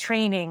my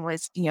training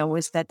was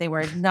that they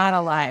were not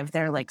alive.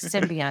 They're like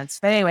symbionts.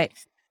 But anyway,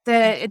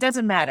 it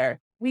doesn't matter.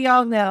 We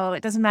all know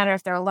it doesn't matter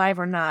if they're alive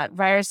or not.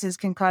 Viruses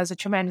can cause a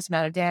tremendous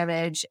amount of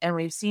damage. And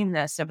we've seen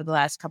this over the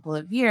last couple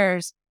of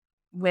years.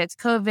 With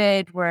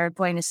COVID, we're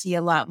going to see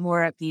a lot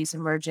more of these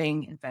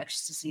emerging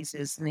infectious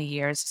diseases in the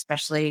years,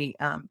 especially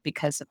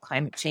because of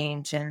climate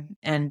change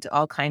and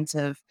all kinds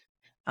of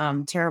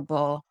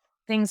terrible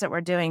things that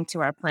we're doing to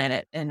our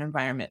planet and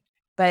environment.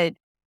 But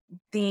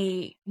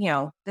these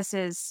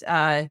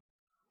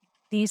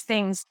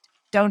things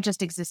don't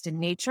just exist in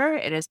nature.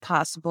 It is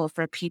possible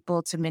for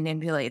people to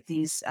manipulate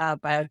these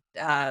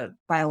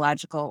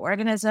biological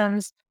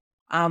organisms.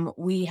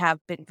 We have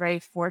been very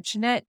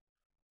fortunate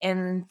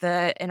in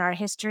our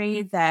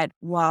history that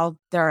while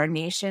there are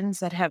nations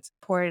that have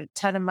poured a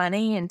ton of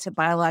money into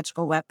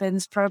biological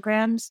weapons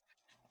programs,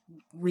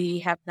 we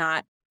have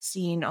not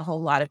seen a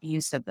whole lot of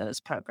use of those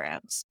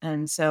programs.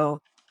 And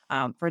so,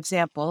 for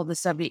example, the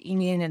Soviet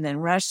Union and then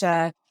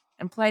Russia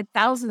employed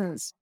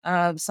thousands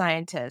of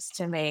scientists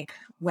to make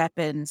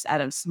weapons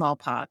out of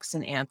smallpox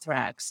and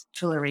anthrax,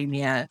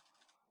 tularemia,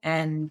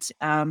 and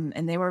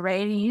they were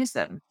ready to use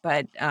them,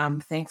 but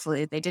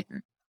thankfully they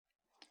didn't.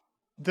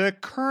 The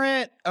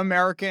current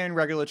American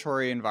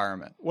regulatory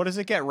environment, what does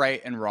it get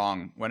right and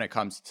wrong when it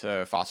comes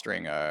to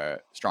fostering a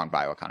strong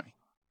bioeconomy?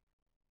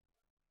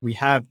 We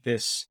have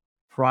this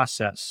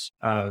process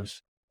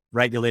of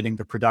regulating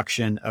the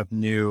production of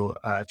new,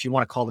 if you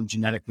want to call them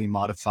genetically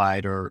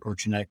modified or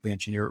genetically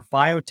engineered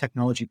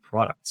biotechnology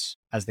products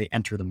as they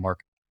enter the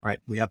market, right?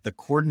 We have the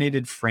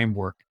coordinated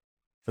framework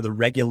for the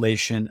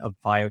regulation of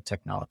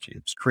biotechnology.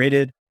 It was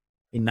created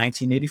in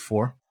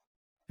 1984,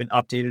 been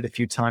updated a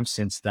few times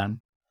since then.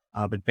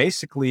 But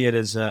basically, it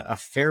is a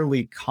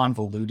fairly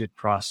convoluted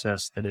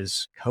process that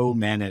is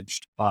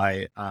co-managed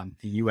by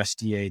the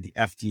USDA, the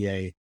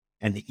FDA,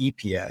 and the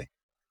EPA,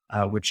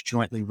 which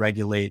jointly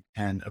regulate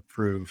and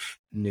approve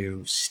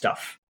new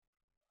stuff.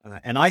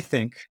 And I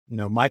think,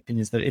 my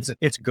opinion is that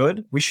it's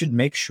good. We should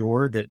make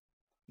sure that,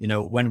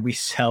 when we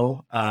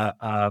sell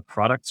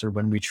products or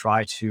when we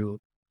try to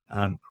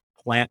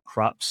plant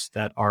crops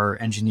that are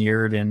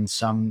engineered in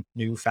some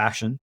new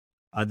fashion,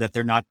 that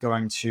they're not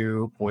going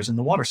to poison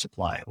the water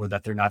supply, or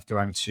that they're not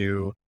going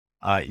to,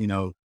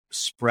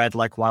 spread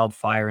like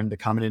wildfire and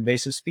become an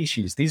invasive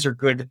species. These are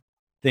good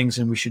things,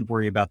 and we should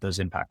worry about those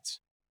impacts.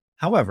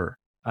 However,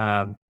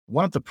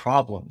 one of the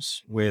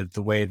problems with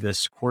the way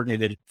this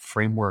coordinated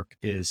framework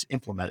is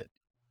implemented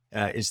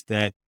is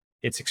that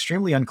it's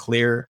extremely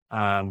unclear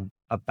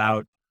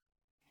about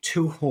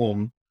to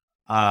whom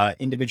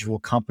individual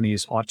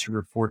companies ought to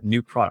report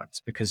new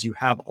products because you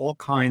have all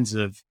kinds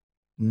of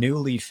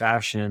newly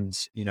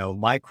fashioned,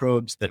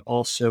 microbes that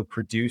also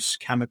produce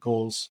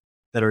chemicals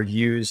that are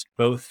used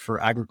both for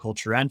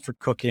agriculture and for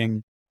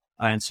cooking.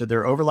 And so there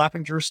are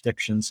overlapping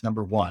jurisdictions,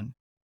 number one.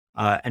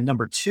 And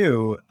number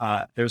two,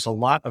 there's a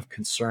lot of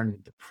concern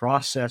with the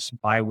process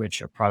by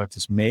which a product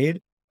is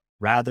made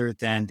rather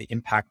than the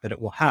impact that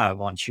it will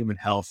have on human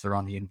health or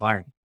on the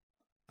environment.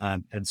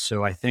 And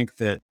so I think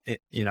that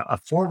a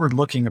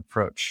forward-looking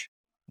approach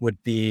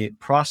would be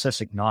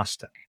process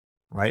agnostic,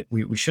 right?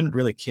 We shouldn't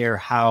really care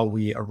how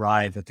we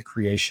arrive at the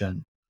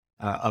creation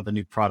of a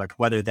new product,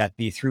 whether that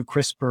be through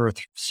CRISPR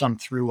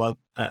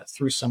or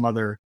through some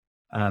other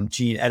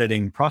gene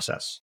editing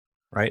process,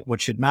 right?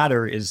 What should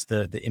matter is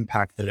the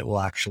impact that it will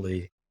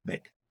actually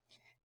make.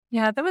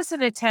 Yeah, there was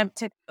an attempt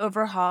to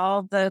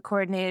overhaul the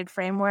coordinated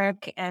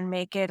framework and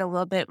make it a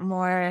little bit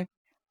more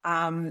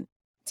um,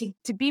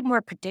 to be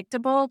more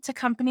predictable to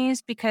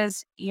companies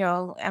because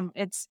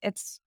it's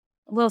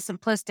a little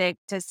simplistic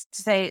to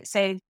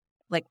say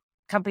like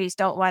companies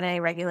don't want any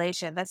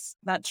regulation. That's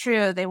not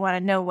true. They want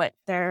to know what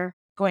they're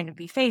going to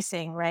be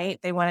facing, right?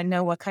 They want to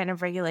know what kind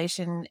of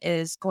regulation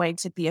is going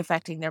to be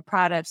affecting their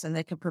products and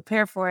they can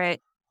prepare for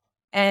it.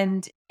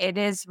 And it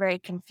is very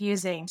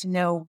confusing to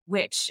know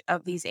which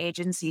of these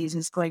agencies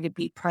is going to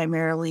be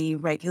primarily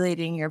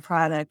regulating your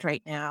product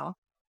right now.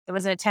 There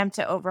was an attempt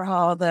to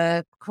overhaul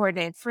the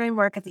coordinated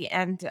framework at the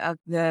end of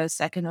the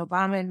second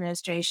Obama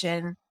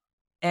administration.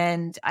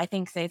 And I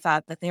think they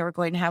thought that they were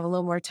going to have a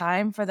little more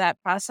time for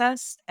that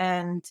process,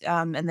 and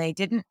they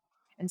didn't.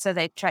 And so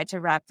they tried to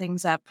wrap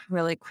things up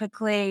really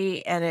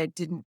quickly, and it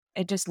didn't.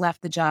 It just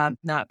left the job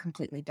not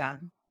completely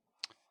done.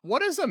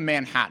 What is a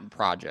Manhattan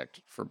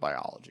Project for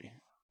biology?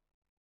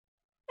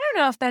 I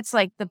don't know if that's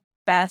like the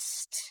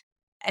best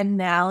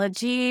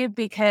analogy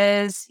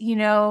because,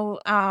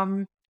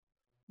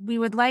 we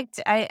would like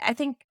to, I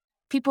think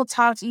people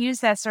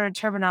use that sort of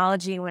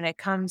terminology when it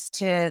comes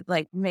to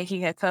like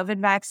making a COVID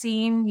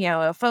vaccine,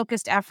 a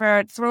focused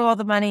effort, throw all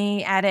the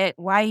money at it.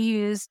 Why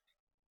use,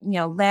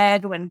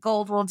 lead when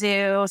gold will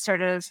do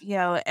sort of,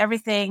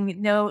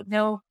 everything,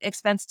 no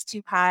expense is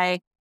too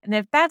high. And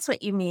if that's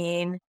what you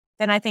mean,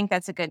 then I think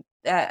that's a good,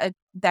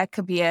 that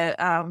could be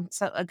a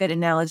good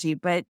analogy.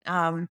 But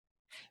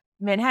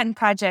Manhattan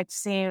Project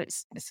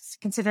seems,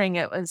 considering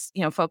it was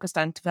focused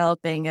on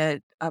developing a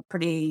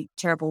pretty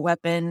terrible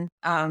weapon,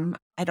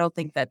 I don't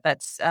think that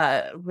that's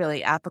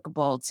really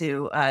applicable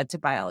to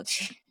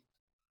biology.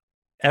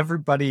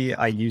 Everybody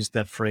I used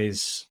that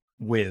phrase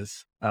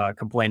with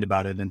complained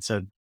about it and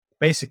said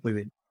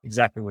basically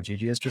exactly what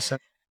Gigi has just said.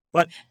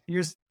 But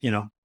here's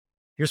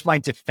my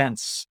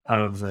defense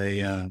of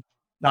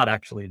not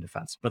actually a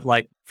defense, but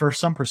like for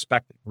some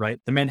perspective, right?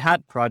 The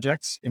Manhattan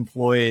Projects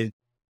employ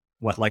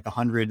like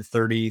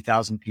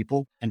 130,000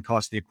 people and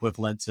cost the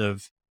equivalent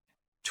of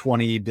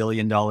 $20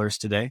 billion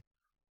today.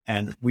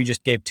 And we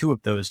just gave 2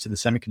 of those to the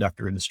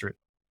semiconductor industry.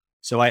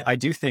 So I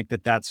do think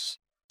that that's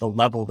the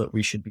level that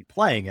we should be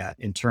playing at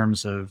in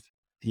terms of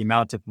the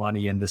amount of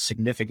money and the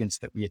significance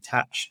that we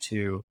attach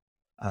to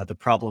the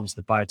problems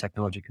that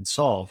biotechnology can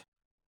solve.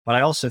 But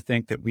I also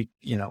think that we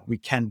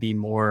can be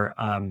more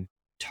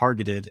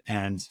targeted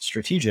and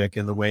strategic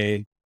in the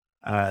way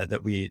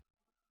that we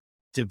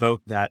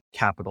devote that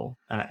capital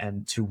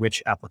and to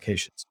which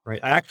applications, right?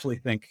 I actually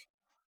think,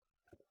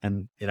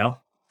 and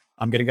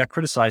I'm going to get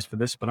criticized for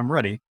this, but I'm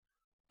ready.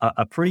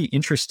 A pretty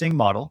interesting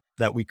model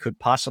that we could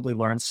possibly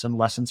learn some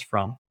lessons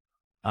from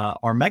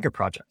are mega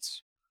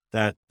projects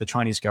that the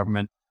Chinese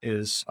government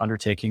is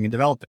undertaking and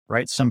developing,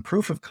 right? Some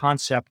proof of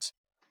concept,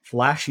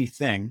 flashy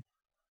thing.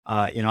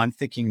 I'm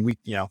thinking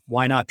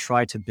why not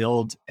try to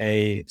build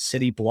a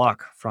city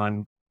block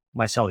from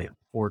mycelium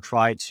or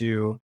try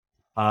to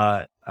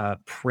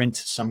print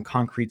some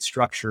concrete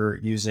structure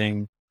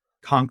using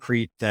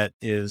concrete that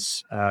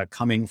is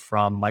coming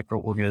from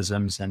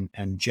microorganisms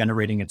and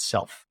generating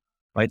itself,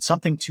 right?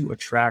 Something to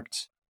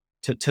attract,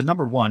 to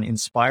number one,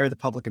 inspire the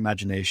public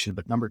imagination,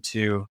 but number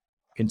two,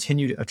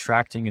 continue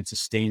attracting and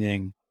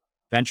sustaining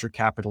venture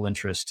capital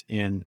interest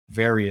in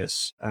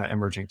various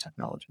emerging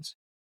technologies.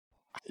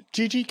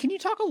 Gigi, can you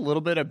talk a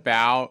little bit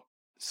about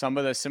some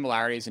of the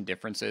similarities and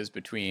differences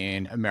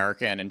between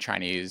American and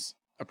Chinese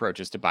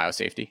approaches to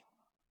biosafety?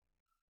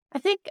 I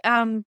think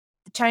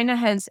China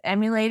has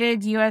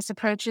emulated U.S.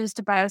 approaches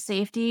to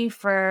biosafety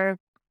for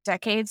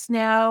decades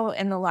now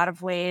in a lot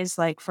of ways.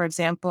 Like, for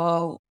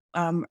example,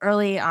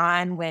 early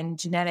on when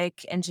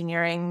genetic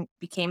engineering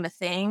became a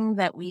thing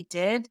that we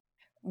did,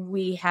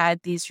 we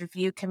had these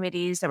review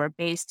committees that were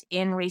based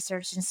in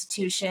research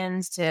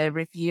institutions to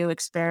review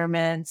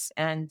experiments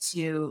and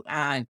to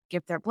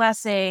give their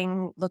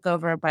blessing, look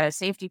over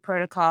biosafety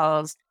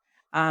protocols,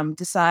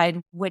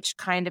 decide which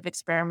kind of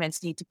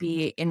experiments need to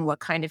be in what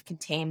kind of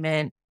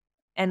containment.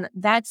 And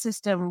that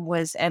system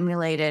was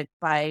emulated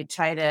by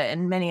China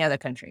and many other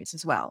countries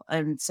as well.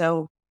 And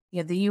so,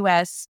 the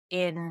US,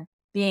 in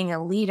being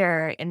a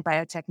leader in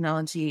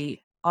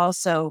biotechnology,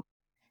 also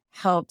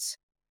helped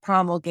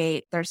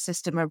promulgate their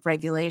system of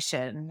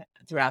regulation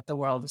throughout the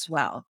world as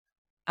well.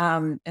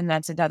 And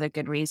that's another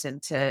good reason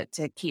to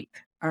keep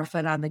our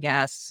foot on the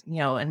gas,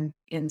 and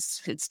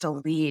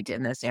still lead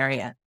in this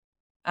area.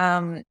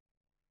 Um,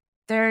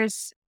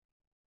 there's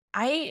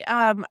I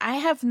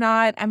have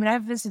not. I mean,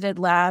 I've visited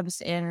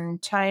labs in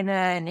China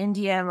and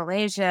India,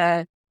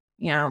 Malaysia,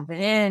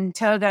 Benin,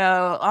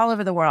 Togo, all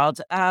over the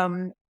world.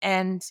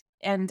 And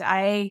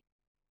a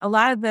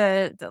lot of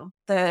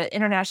the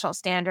international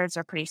standards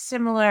are pretty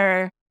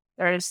similar.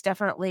 There's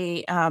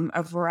definitely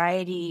a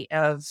variety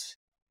of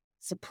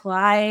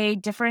supply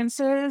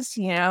differences.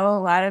 A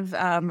lot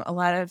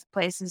of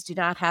places do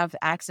not have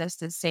access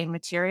to the same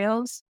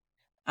materials.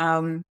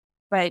 Um,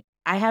 but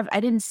I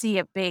didn't see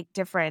a big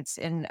difference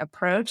in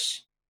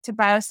approach to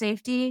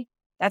biosafety.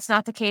 That's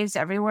not the case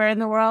everywhere in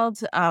the world.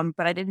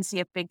 But I didn't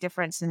see a big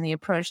difference in the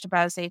approach to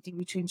biosafety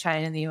between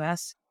China and the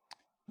US.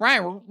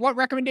 Ryan, what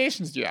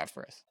recommendations do you have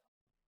for us?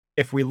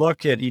 If we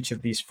look at each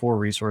of these four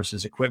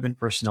resources, equipment,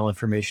 personnel,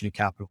 information, and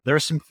capital, there are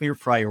some clear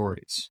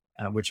priorities,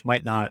 which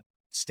might not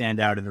stand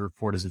out in the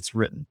report as it's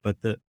written. But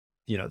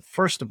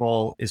first of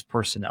all is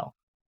personnel.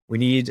 We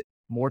need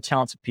more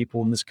talented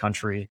people in this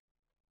country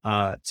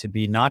to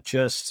be not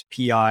just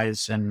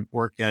PIs and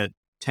work at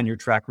tenure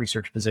track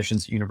research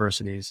positions at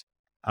universities,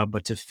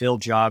 but to fill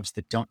jobs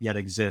that don't yet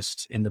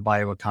exist in the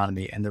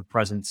bioeconomy, and their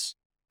presence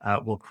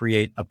will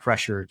create a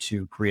pressure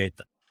to create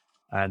them.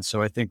 And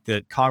so I think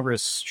that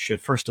Congress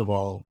should, first of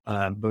all,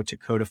 vote to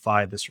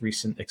codify this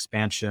recent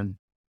expansion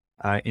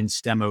in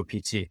STEM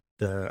OPT,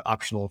 the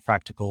optional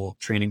practical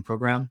training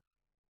program.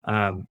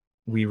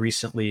 We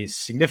recently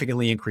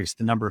significantly increased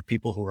the number of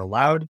people who are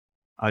allowed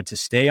to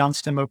stay on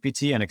STEM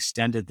OPT and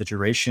extended the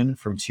duration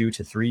from 2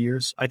 to 3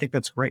 years. I think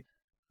that's great.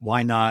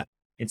 Why not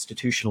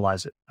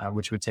institutionalize it,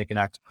 which would take an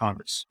act of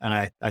Congress?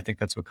 And I think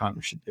that's what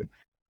Congress should do.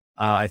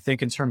 I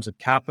think in terms of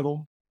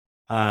capital,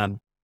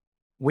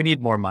 we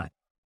need more money.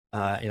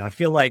 I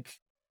feel like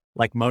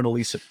Mona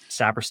Lisa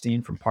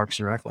Saperstein from Parks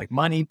and Rec, like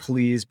money,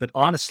 please. But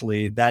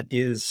honestly, that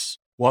is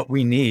what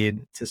we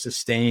need to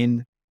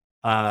sustain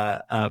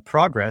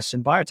progress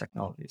in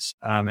biotechnologies.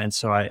 And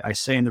so I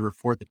say in the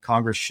report that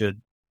Congress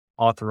should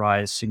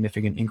authorize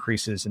significant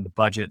increases in the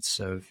budgets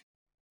of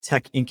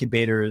tech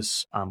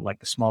incubators, like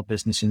the Small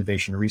Business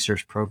Innovation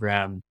Research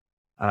Program,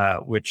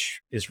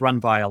 which is run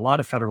by a lot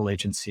of federal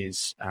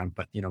agencies.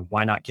 But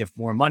why not give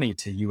more money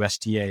to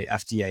USDA,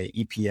 FDA,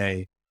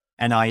 EPA,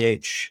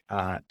 NIH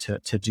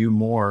to do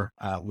more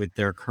with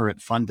their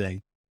current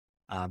funding,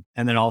 and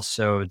then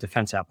also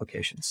defense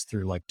applications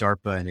through like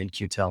DARPA and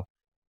In-Q-Tel.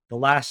 The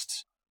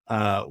last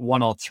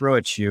one I'll throw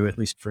at you, at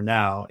least for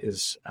now,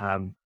 is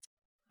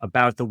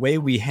about the way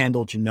we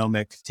handle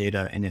genomic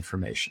data and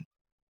information.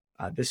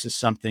 This is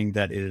something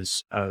that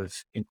is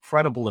of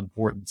incredible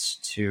importance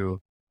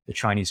to the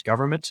Chinese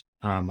government.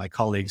 My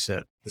colleagues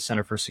at the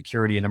Center for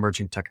Security and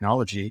Emerging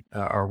Technology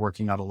are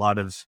working on a lot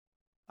of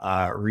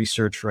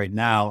research right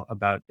now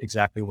about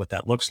exactly what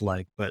that looks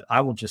like. But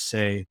I will just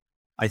say,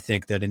 I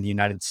think that in the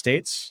United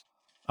States,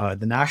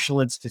 the National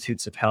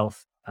Institutes of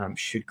Health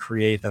should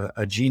create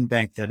a gene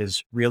bank that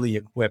is really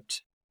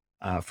equipped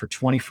for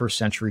 21st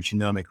century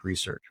genomic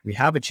research. We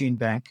have a gene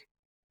bank.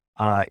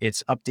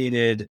 It's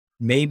updated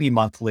maybe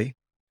monthly.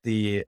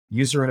 The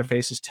user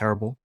interface is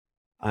terrible.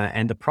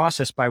 And the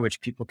process by which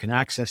people can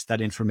access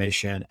that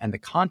information and the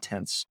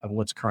contents of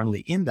what's currently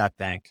in that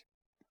bank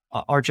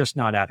are just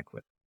not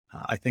adequate.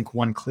 I think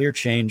one clear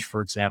change,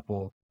 for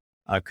example,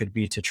 could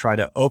be to try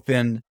to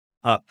open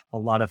up a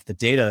lot of the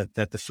data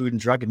that the Food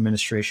and Drug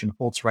Administration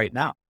holds right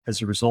now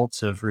as a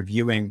result of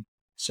reviewing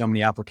so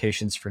many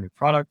applications for new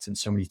products and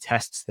so many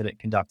tests that it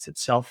conducts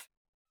itself.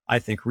 I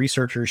think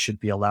researchers should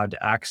be allowed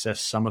to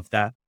access some of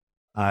that,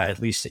 at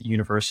least at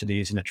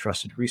universities and at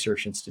trusted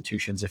research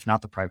institutions, if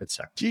not the private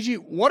sector. Gigi,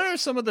 what are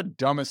some of the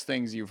dumbest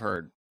things you've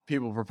heard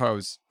people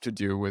propose to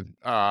do with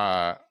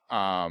the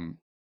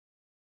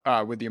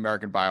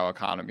American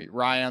bioeconomy?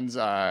 Ryan's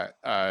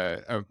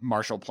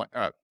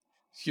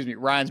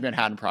Ryan's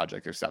Manhattan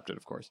Project accepted,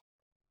 of course.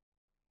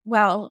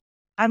 Well,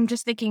 I'm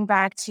just thinking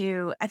back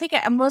to, I think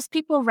most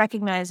people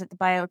recognize that the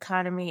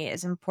bioeconomy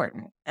is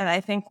important. And I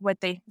think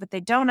what they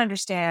don't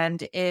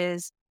understand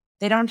is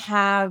they don't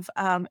have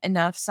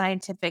enough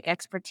scientific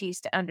expertise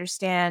to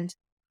understand,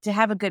 to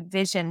have a good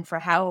vision for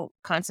how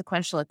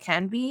consequential it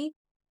can be,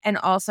 and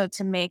also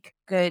to make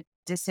good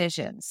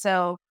decisions.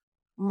 So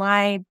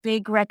my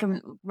big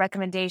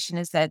recommendation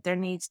is that there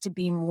needs to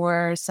be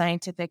more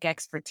scientific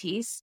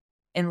expertise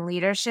in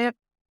leadership,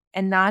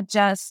 and not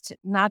just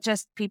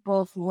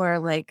people who are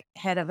like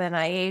head of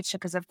NIH,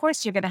 because of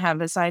course you're going to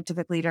have a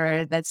scientific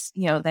leader that's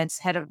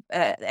head of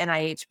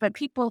NIH, but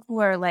people who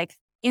are like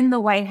in the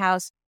White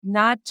House,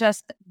 not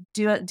just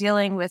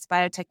dealing with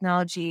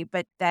biotechnology,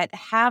 but that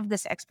have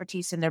this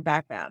expertise in their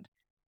background.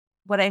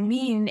 What I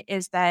mean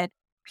is that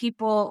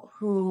people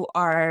who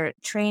are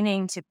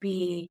training to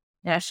be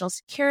national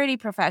security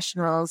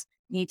professionals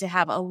need to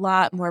have a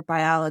lot more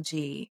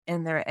biology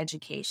in their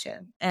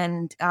education,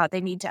 and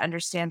they need to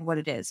understand what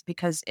it is,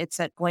 because it's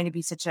going to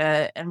be such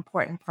an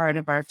important part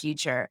of our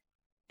future.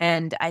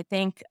 And I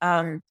think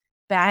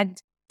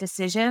bad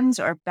decisions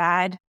or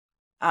bad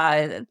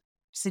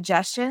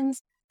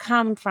suggestions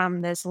come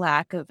from this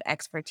lack of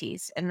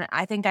expertise. And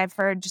I think I've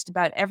heard just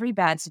about every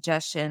bad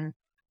suggestion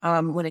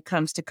when it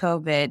comes to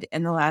COVID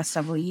in the last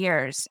several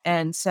years.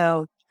 And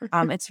so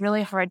it's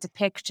really hard to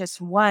pick just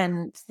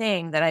one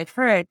thing that I've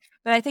heard.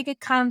 But I think it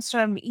comes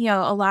from,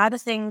 a lot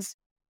of things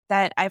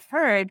that I've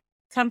heard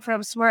come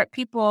from smart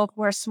people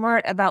who are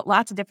smart about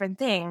lots of different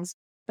things,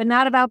 but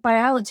not about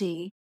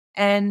biology.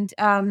 And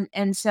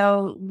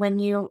so when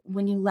you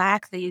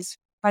lack these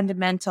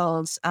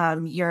fundamentals,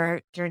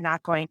 you're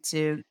not going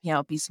to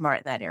be smart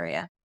in that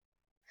area.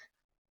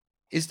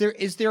 Is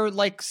there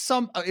like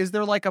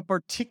a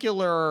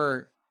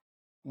particular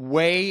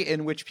way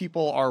in which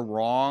people are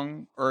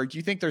wrong, or do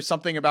you think there's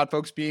something about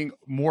folks being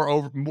more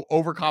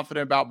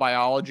overconfident about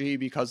biology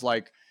because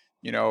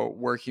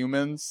we're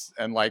humans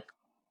and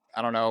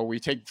I don't know, we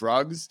take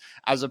drugs,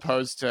 as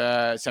opposed to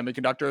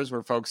semiconductors,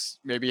 where folks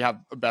maybe have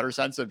a better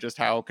sense of just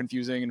how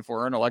confusing and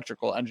foreign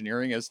electrical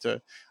engineering is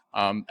to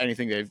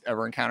anything they've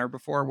ever encountered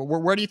before?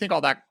 Where do you think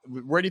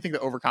where do you think the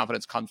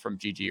overconfidence comes from,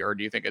 Gigi, or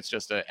do you think it's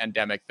just an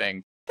endemic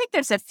thing? I think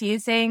there's a few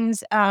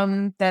things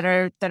that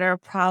are a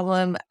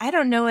problem. I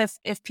don't know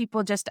if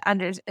people just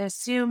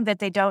assume that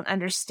they don't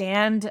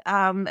understand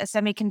a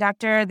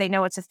semiconductor. They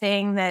know it's a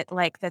thing that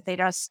they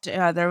just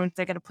they're going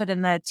to put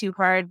in the too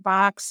hard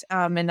box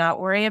and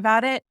not worry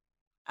about it.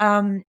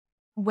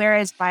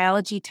 Whereas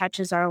biology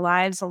touches our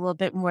lives a little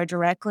bit more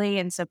directly,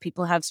 and so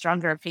people have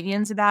stronger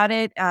opinions about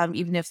it,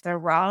 even if they're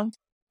wrong.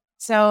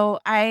 So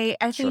I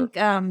think,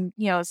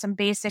 some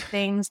basic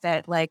things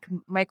that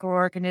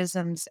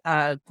microorganisms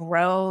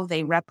grow,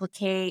 they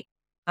replicate.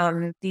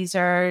 These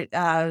are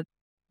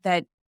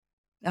that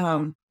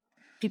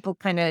people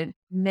kind of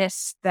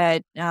miss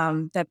that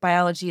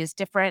biology is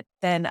different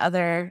than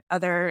other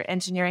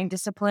engineering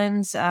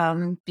disciplines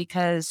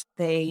because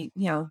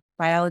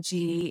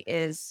biology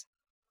is,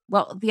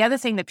 well, the other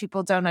thing that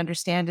people don't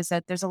understand is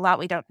that there's a lot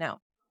we don't know.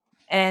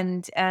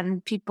 And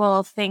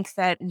people think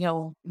that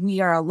we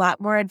are a lot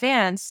more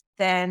advanced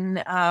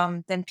than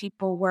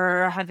people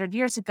were 100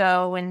 years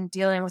ago when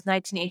dealing with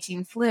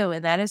 1918 flu,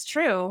 and that is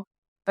true.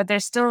 But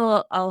there's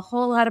still a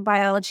whole lot of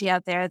biology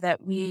out there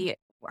that we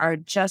are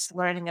just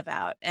learning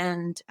about,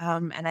 and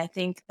I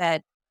think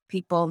that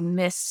people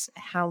miss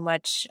how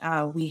much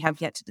we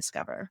have yet to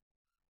discover.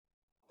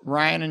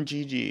 Ryan and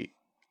Gigi,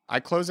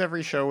 I close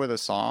every show with a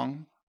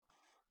song.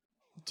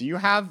 Do you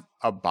have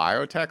a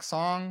biotech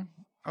song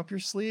up your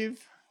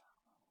sleeve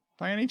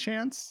by any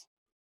chance?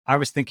 I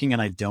was thinking,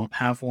 and I don't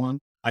have one.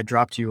 I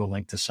dropped you a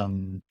link to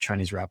some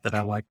Chinese rap that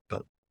I like,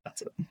 but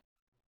that's it.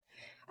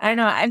 I don't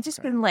know. I've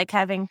just been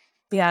having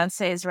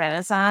Beyonce's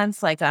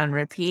Renaissance on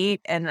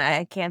repeat, and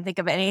I can't think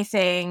of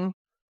anything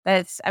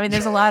there's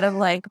a lot of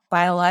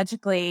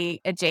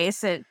biologically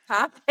adjacent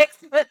topics,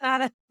 but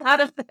not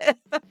of this.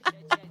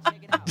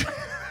 Check it out.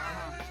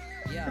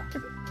 Yeah.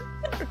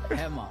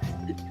 Emma.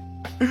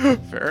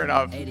 Fair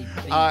enough.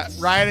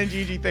 Ryan and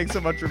Gigi, thanks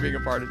so much for being a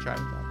part of China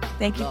Talk.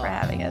 Thank you for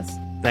having us.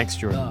 Thanks,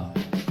 Jordan.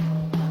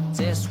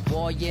 这是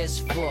我也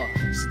是佛，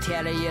是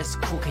甜的也是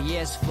苦，可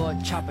也是佛。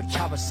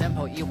chop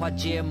sample 一话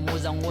节目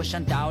让我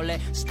想到的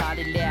是他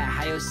的脸，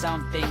还有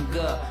something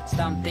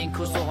good，something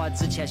cool。说话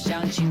之前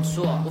想清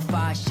楚，我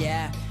发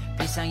现。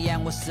闭上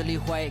眼，我视力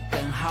会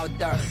更好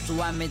点儿。昨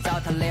晚没找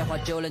他的话，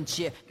就能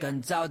起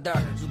更早点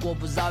儿。如果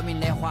不扰民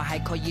的话，还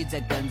可以再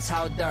更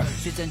吵点儿。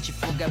水蒸气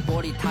覆盖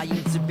玻璃，它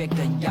影子别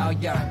更耀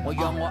眼儿。我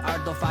用我耳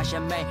朵发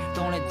现美，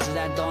懂得自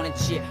然，懂得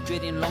起。决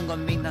定弄个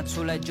名堂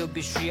出来，就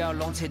必须要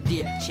弄彻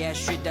底。谦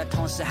虚的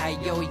同时还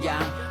有样，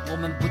我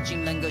们不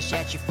仅能够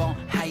掀起风，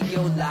还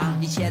有浪。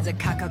以前在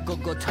卡卡狗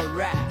狗偷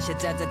软，现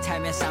在在台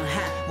面上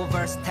喊。我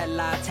verse 太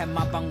辣，才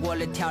麻把我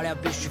的调料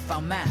必须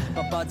放满。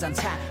把宝藏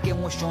产给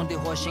我兄弟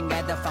和心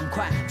爱的放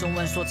款，中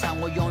文说唱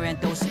我永远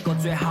都是个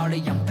最好的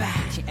样板。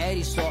听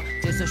AD 说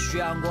这首需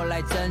要我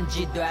来整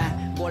几段，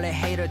我的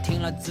hater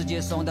听了直接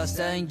送到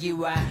省1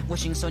万。我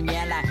信手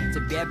拈来这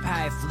编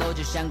排 flow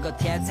就像个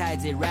天才，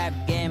这 rap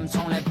game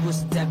从来不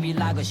是在比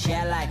哪个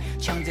先来，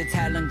强者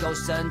才能够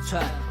生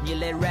存。你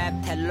的 rap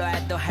太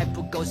乱都还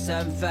不够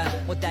身份，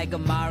我带个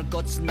马尔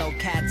歌词 no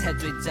cat 才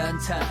最真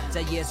诚。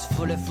在也是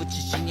富的夫妻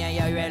信念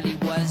要远离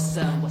纹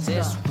身，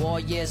这是我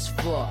也是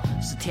富，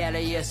是甜的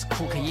也是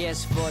苦，可也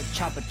是富。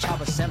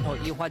chop sample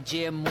一话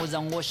节目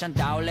让我想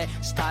到的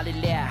是他的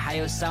脸，还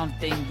有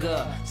something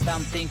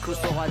good，something cool。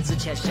说话之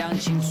前想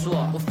清楚，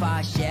我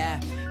发现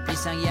闭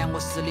上眼我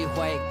视力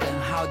会更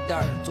好点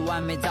儿。昨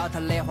晚没找他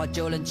的话，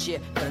就能起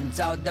更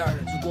早点儿。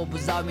如果不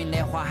扰民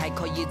的话，还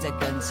可以再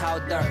更吵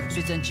点儿。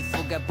水蒸气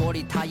覆盖玻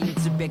璃，它影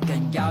子别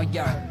更耀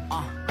眼儿。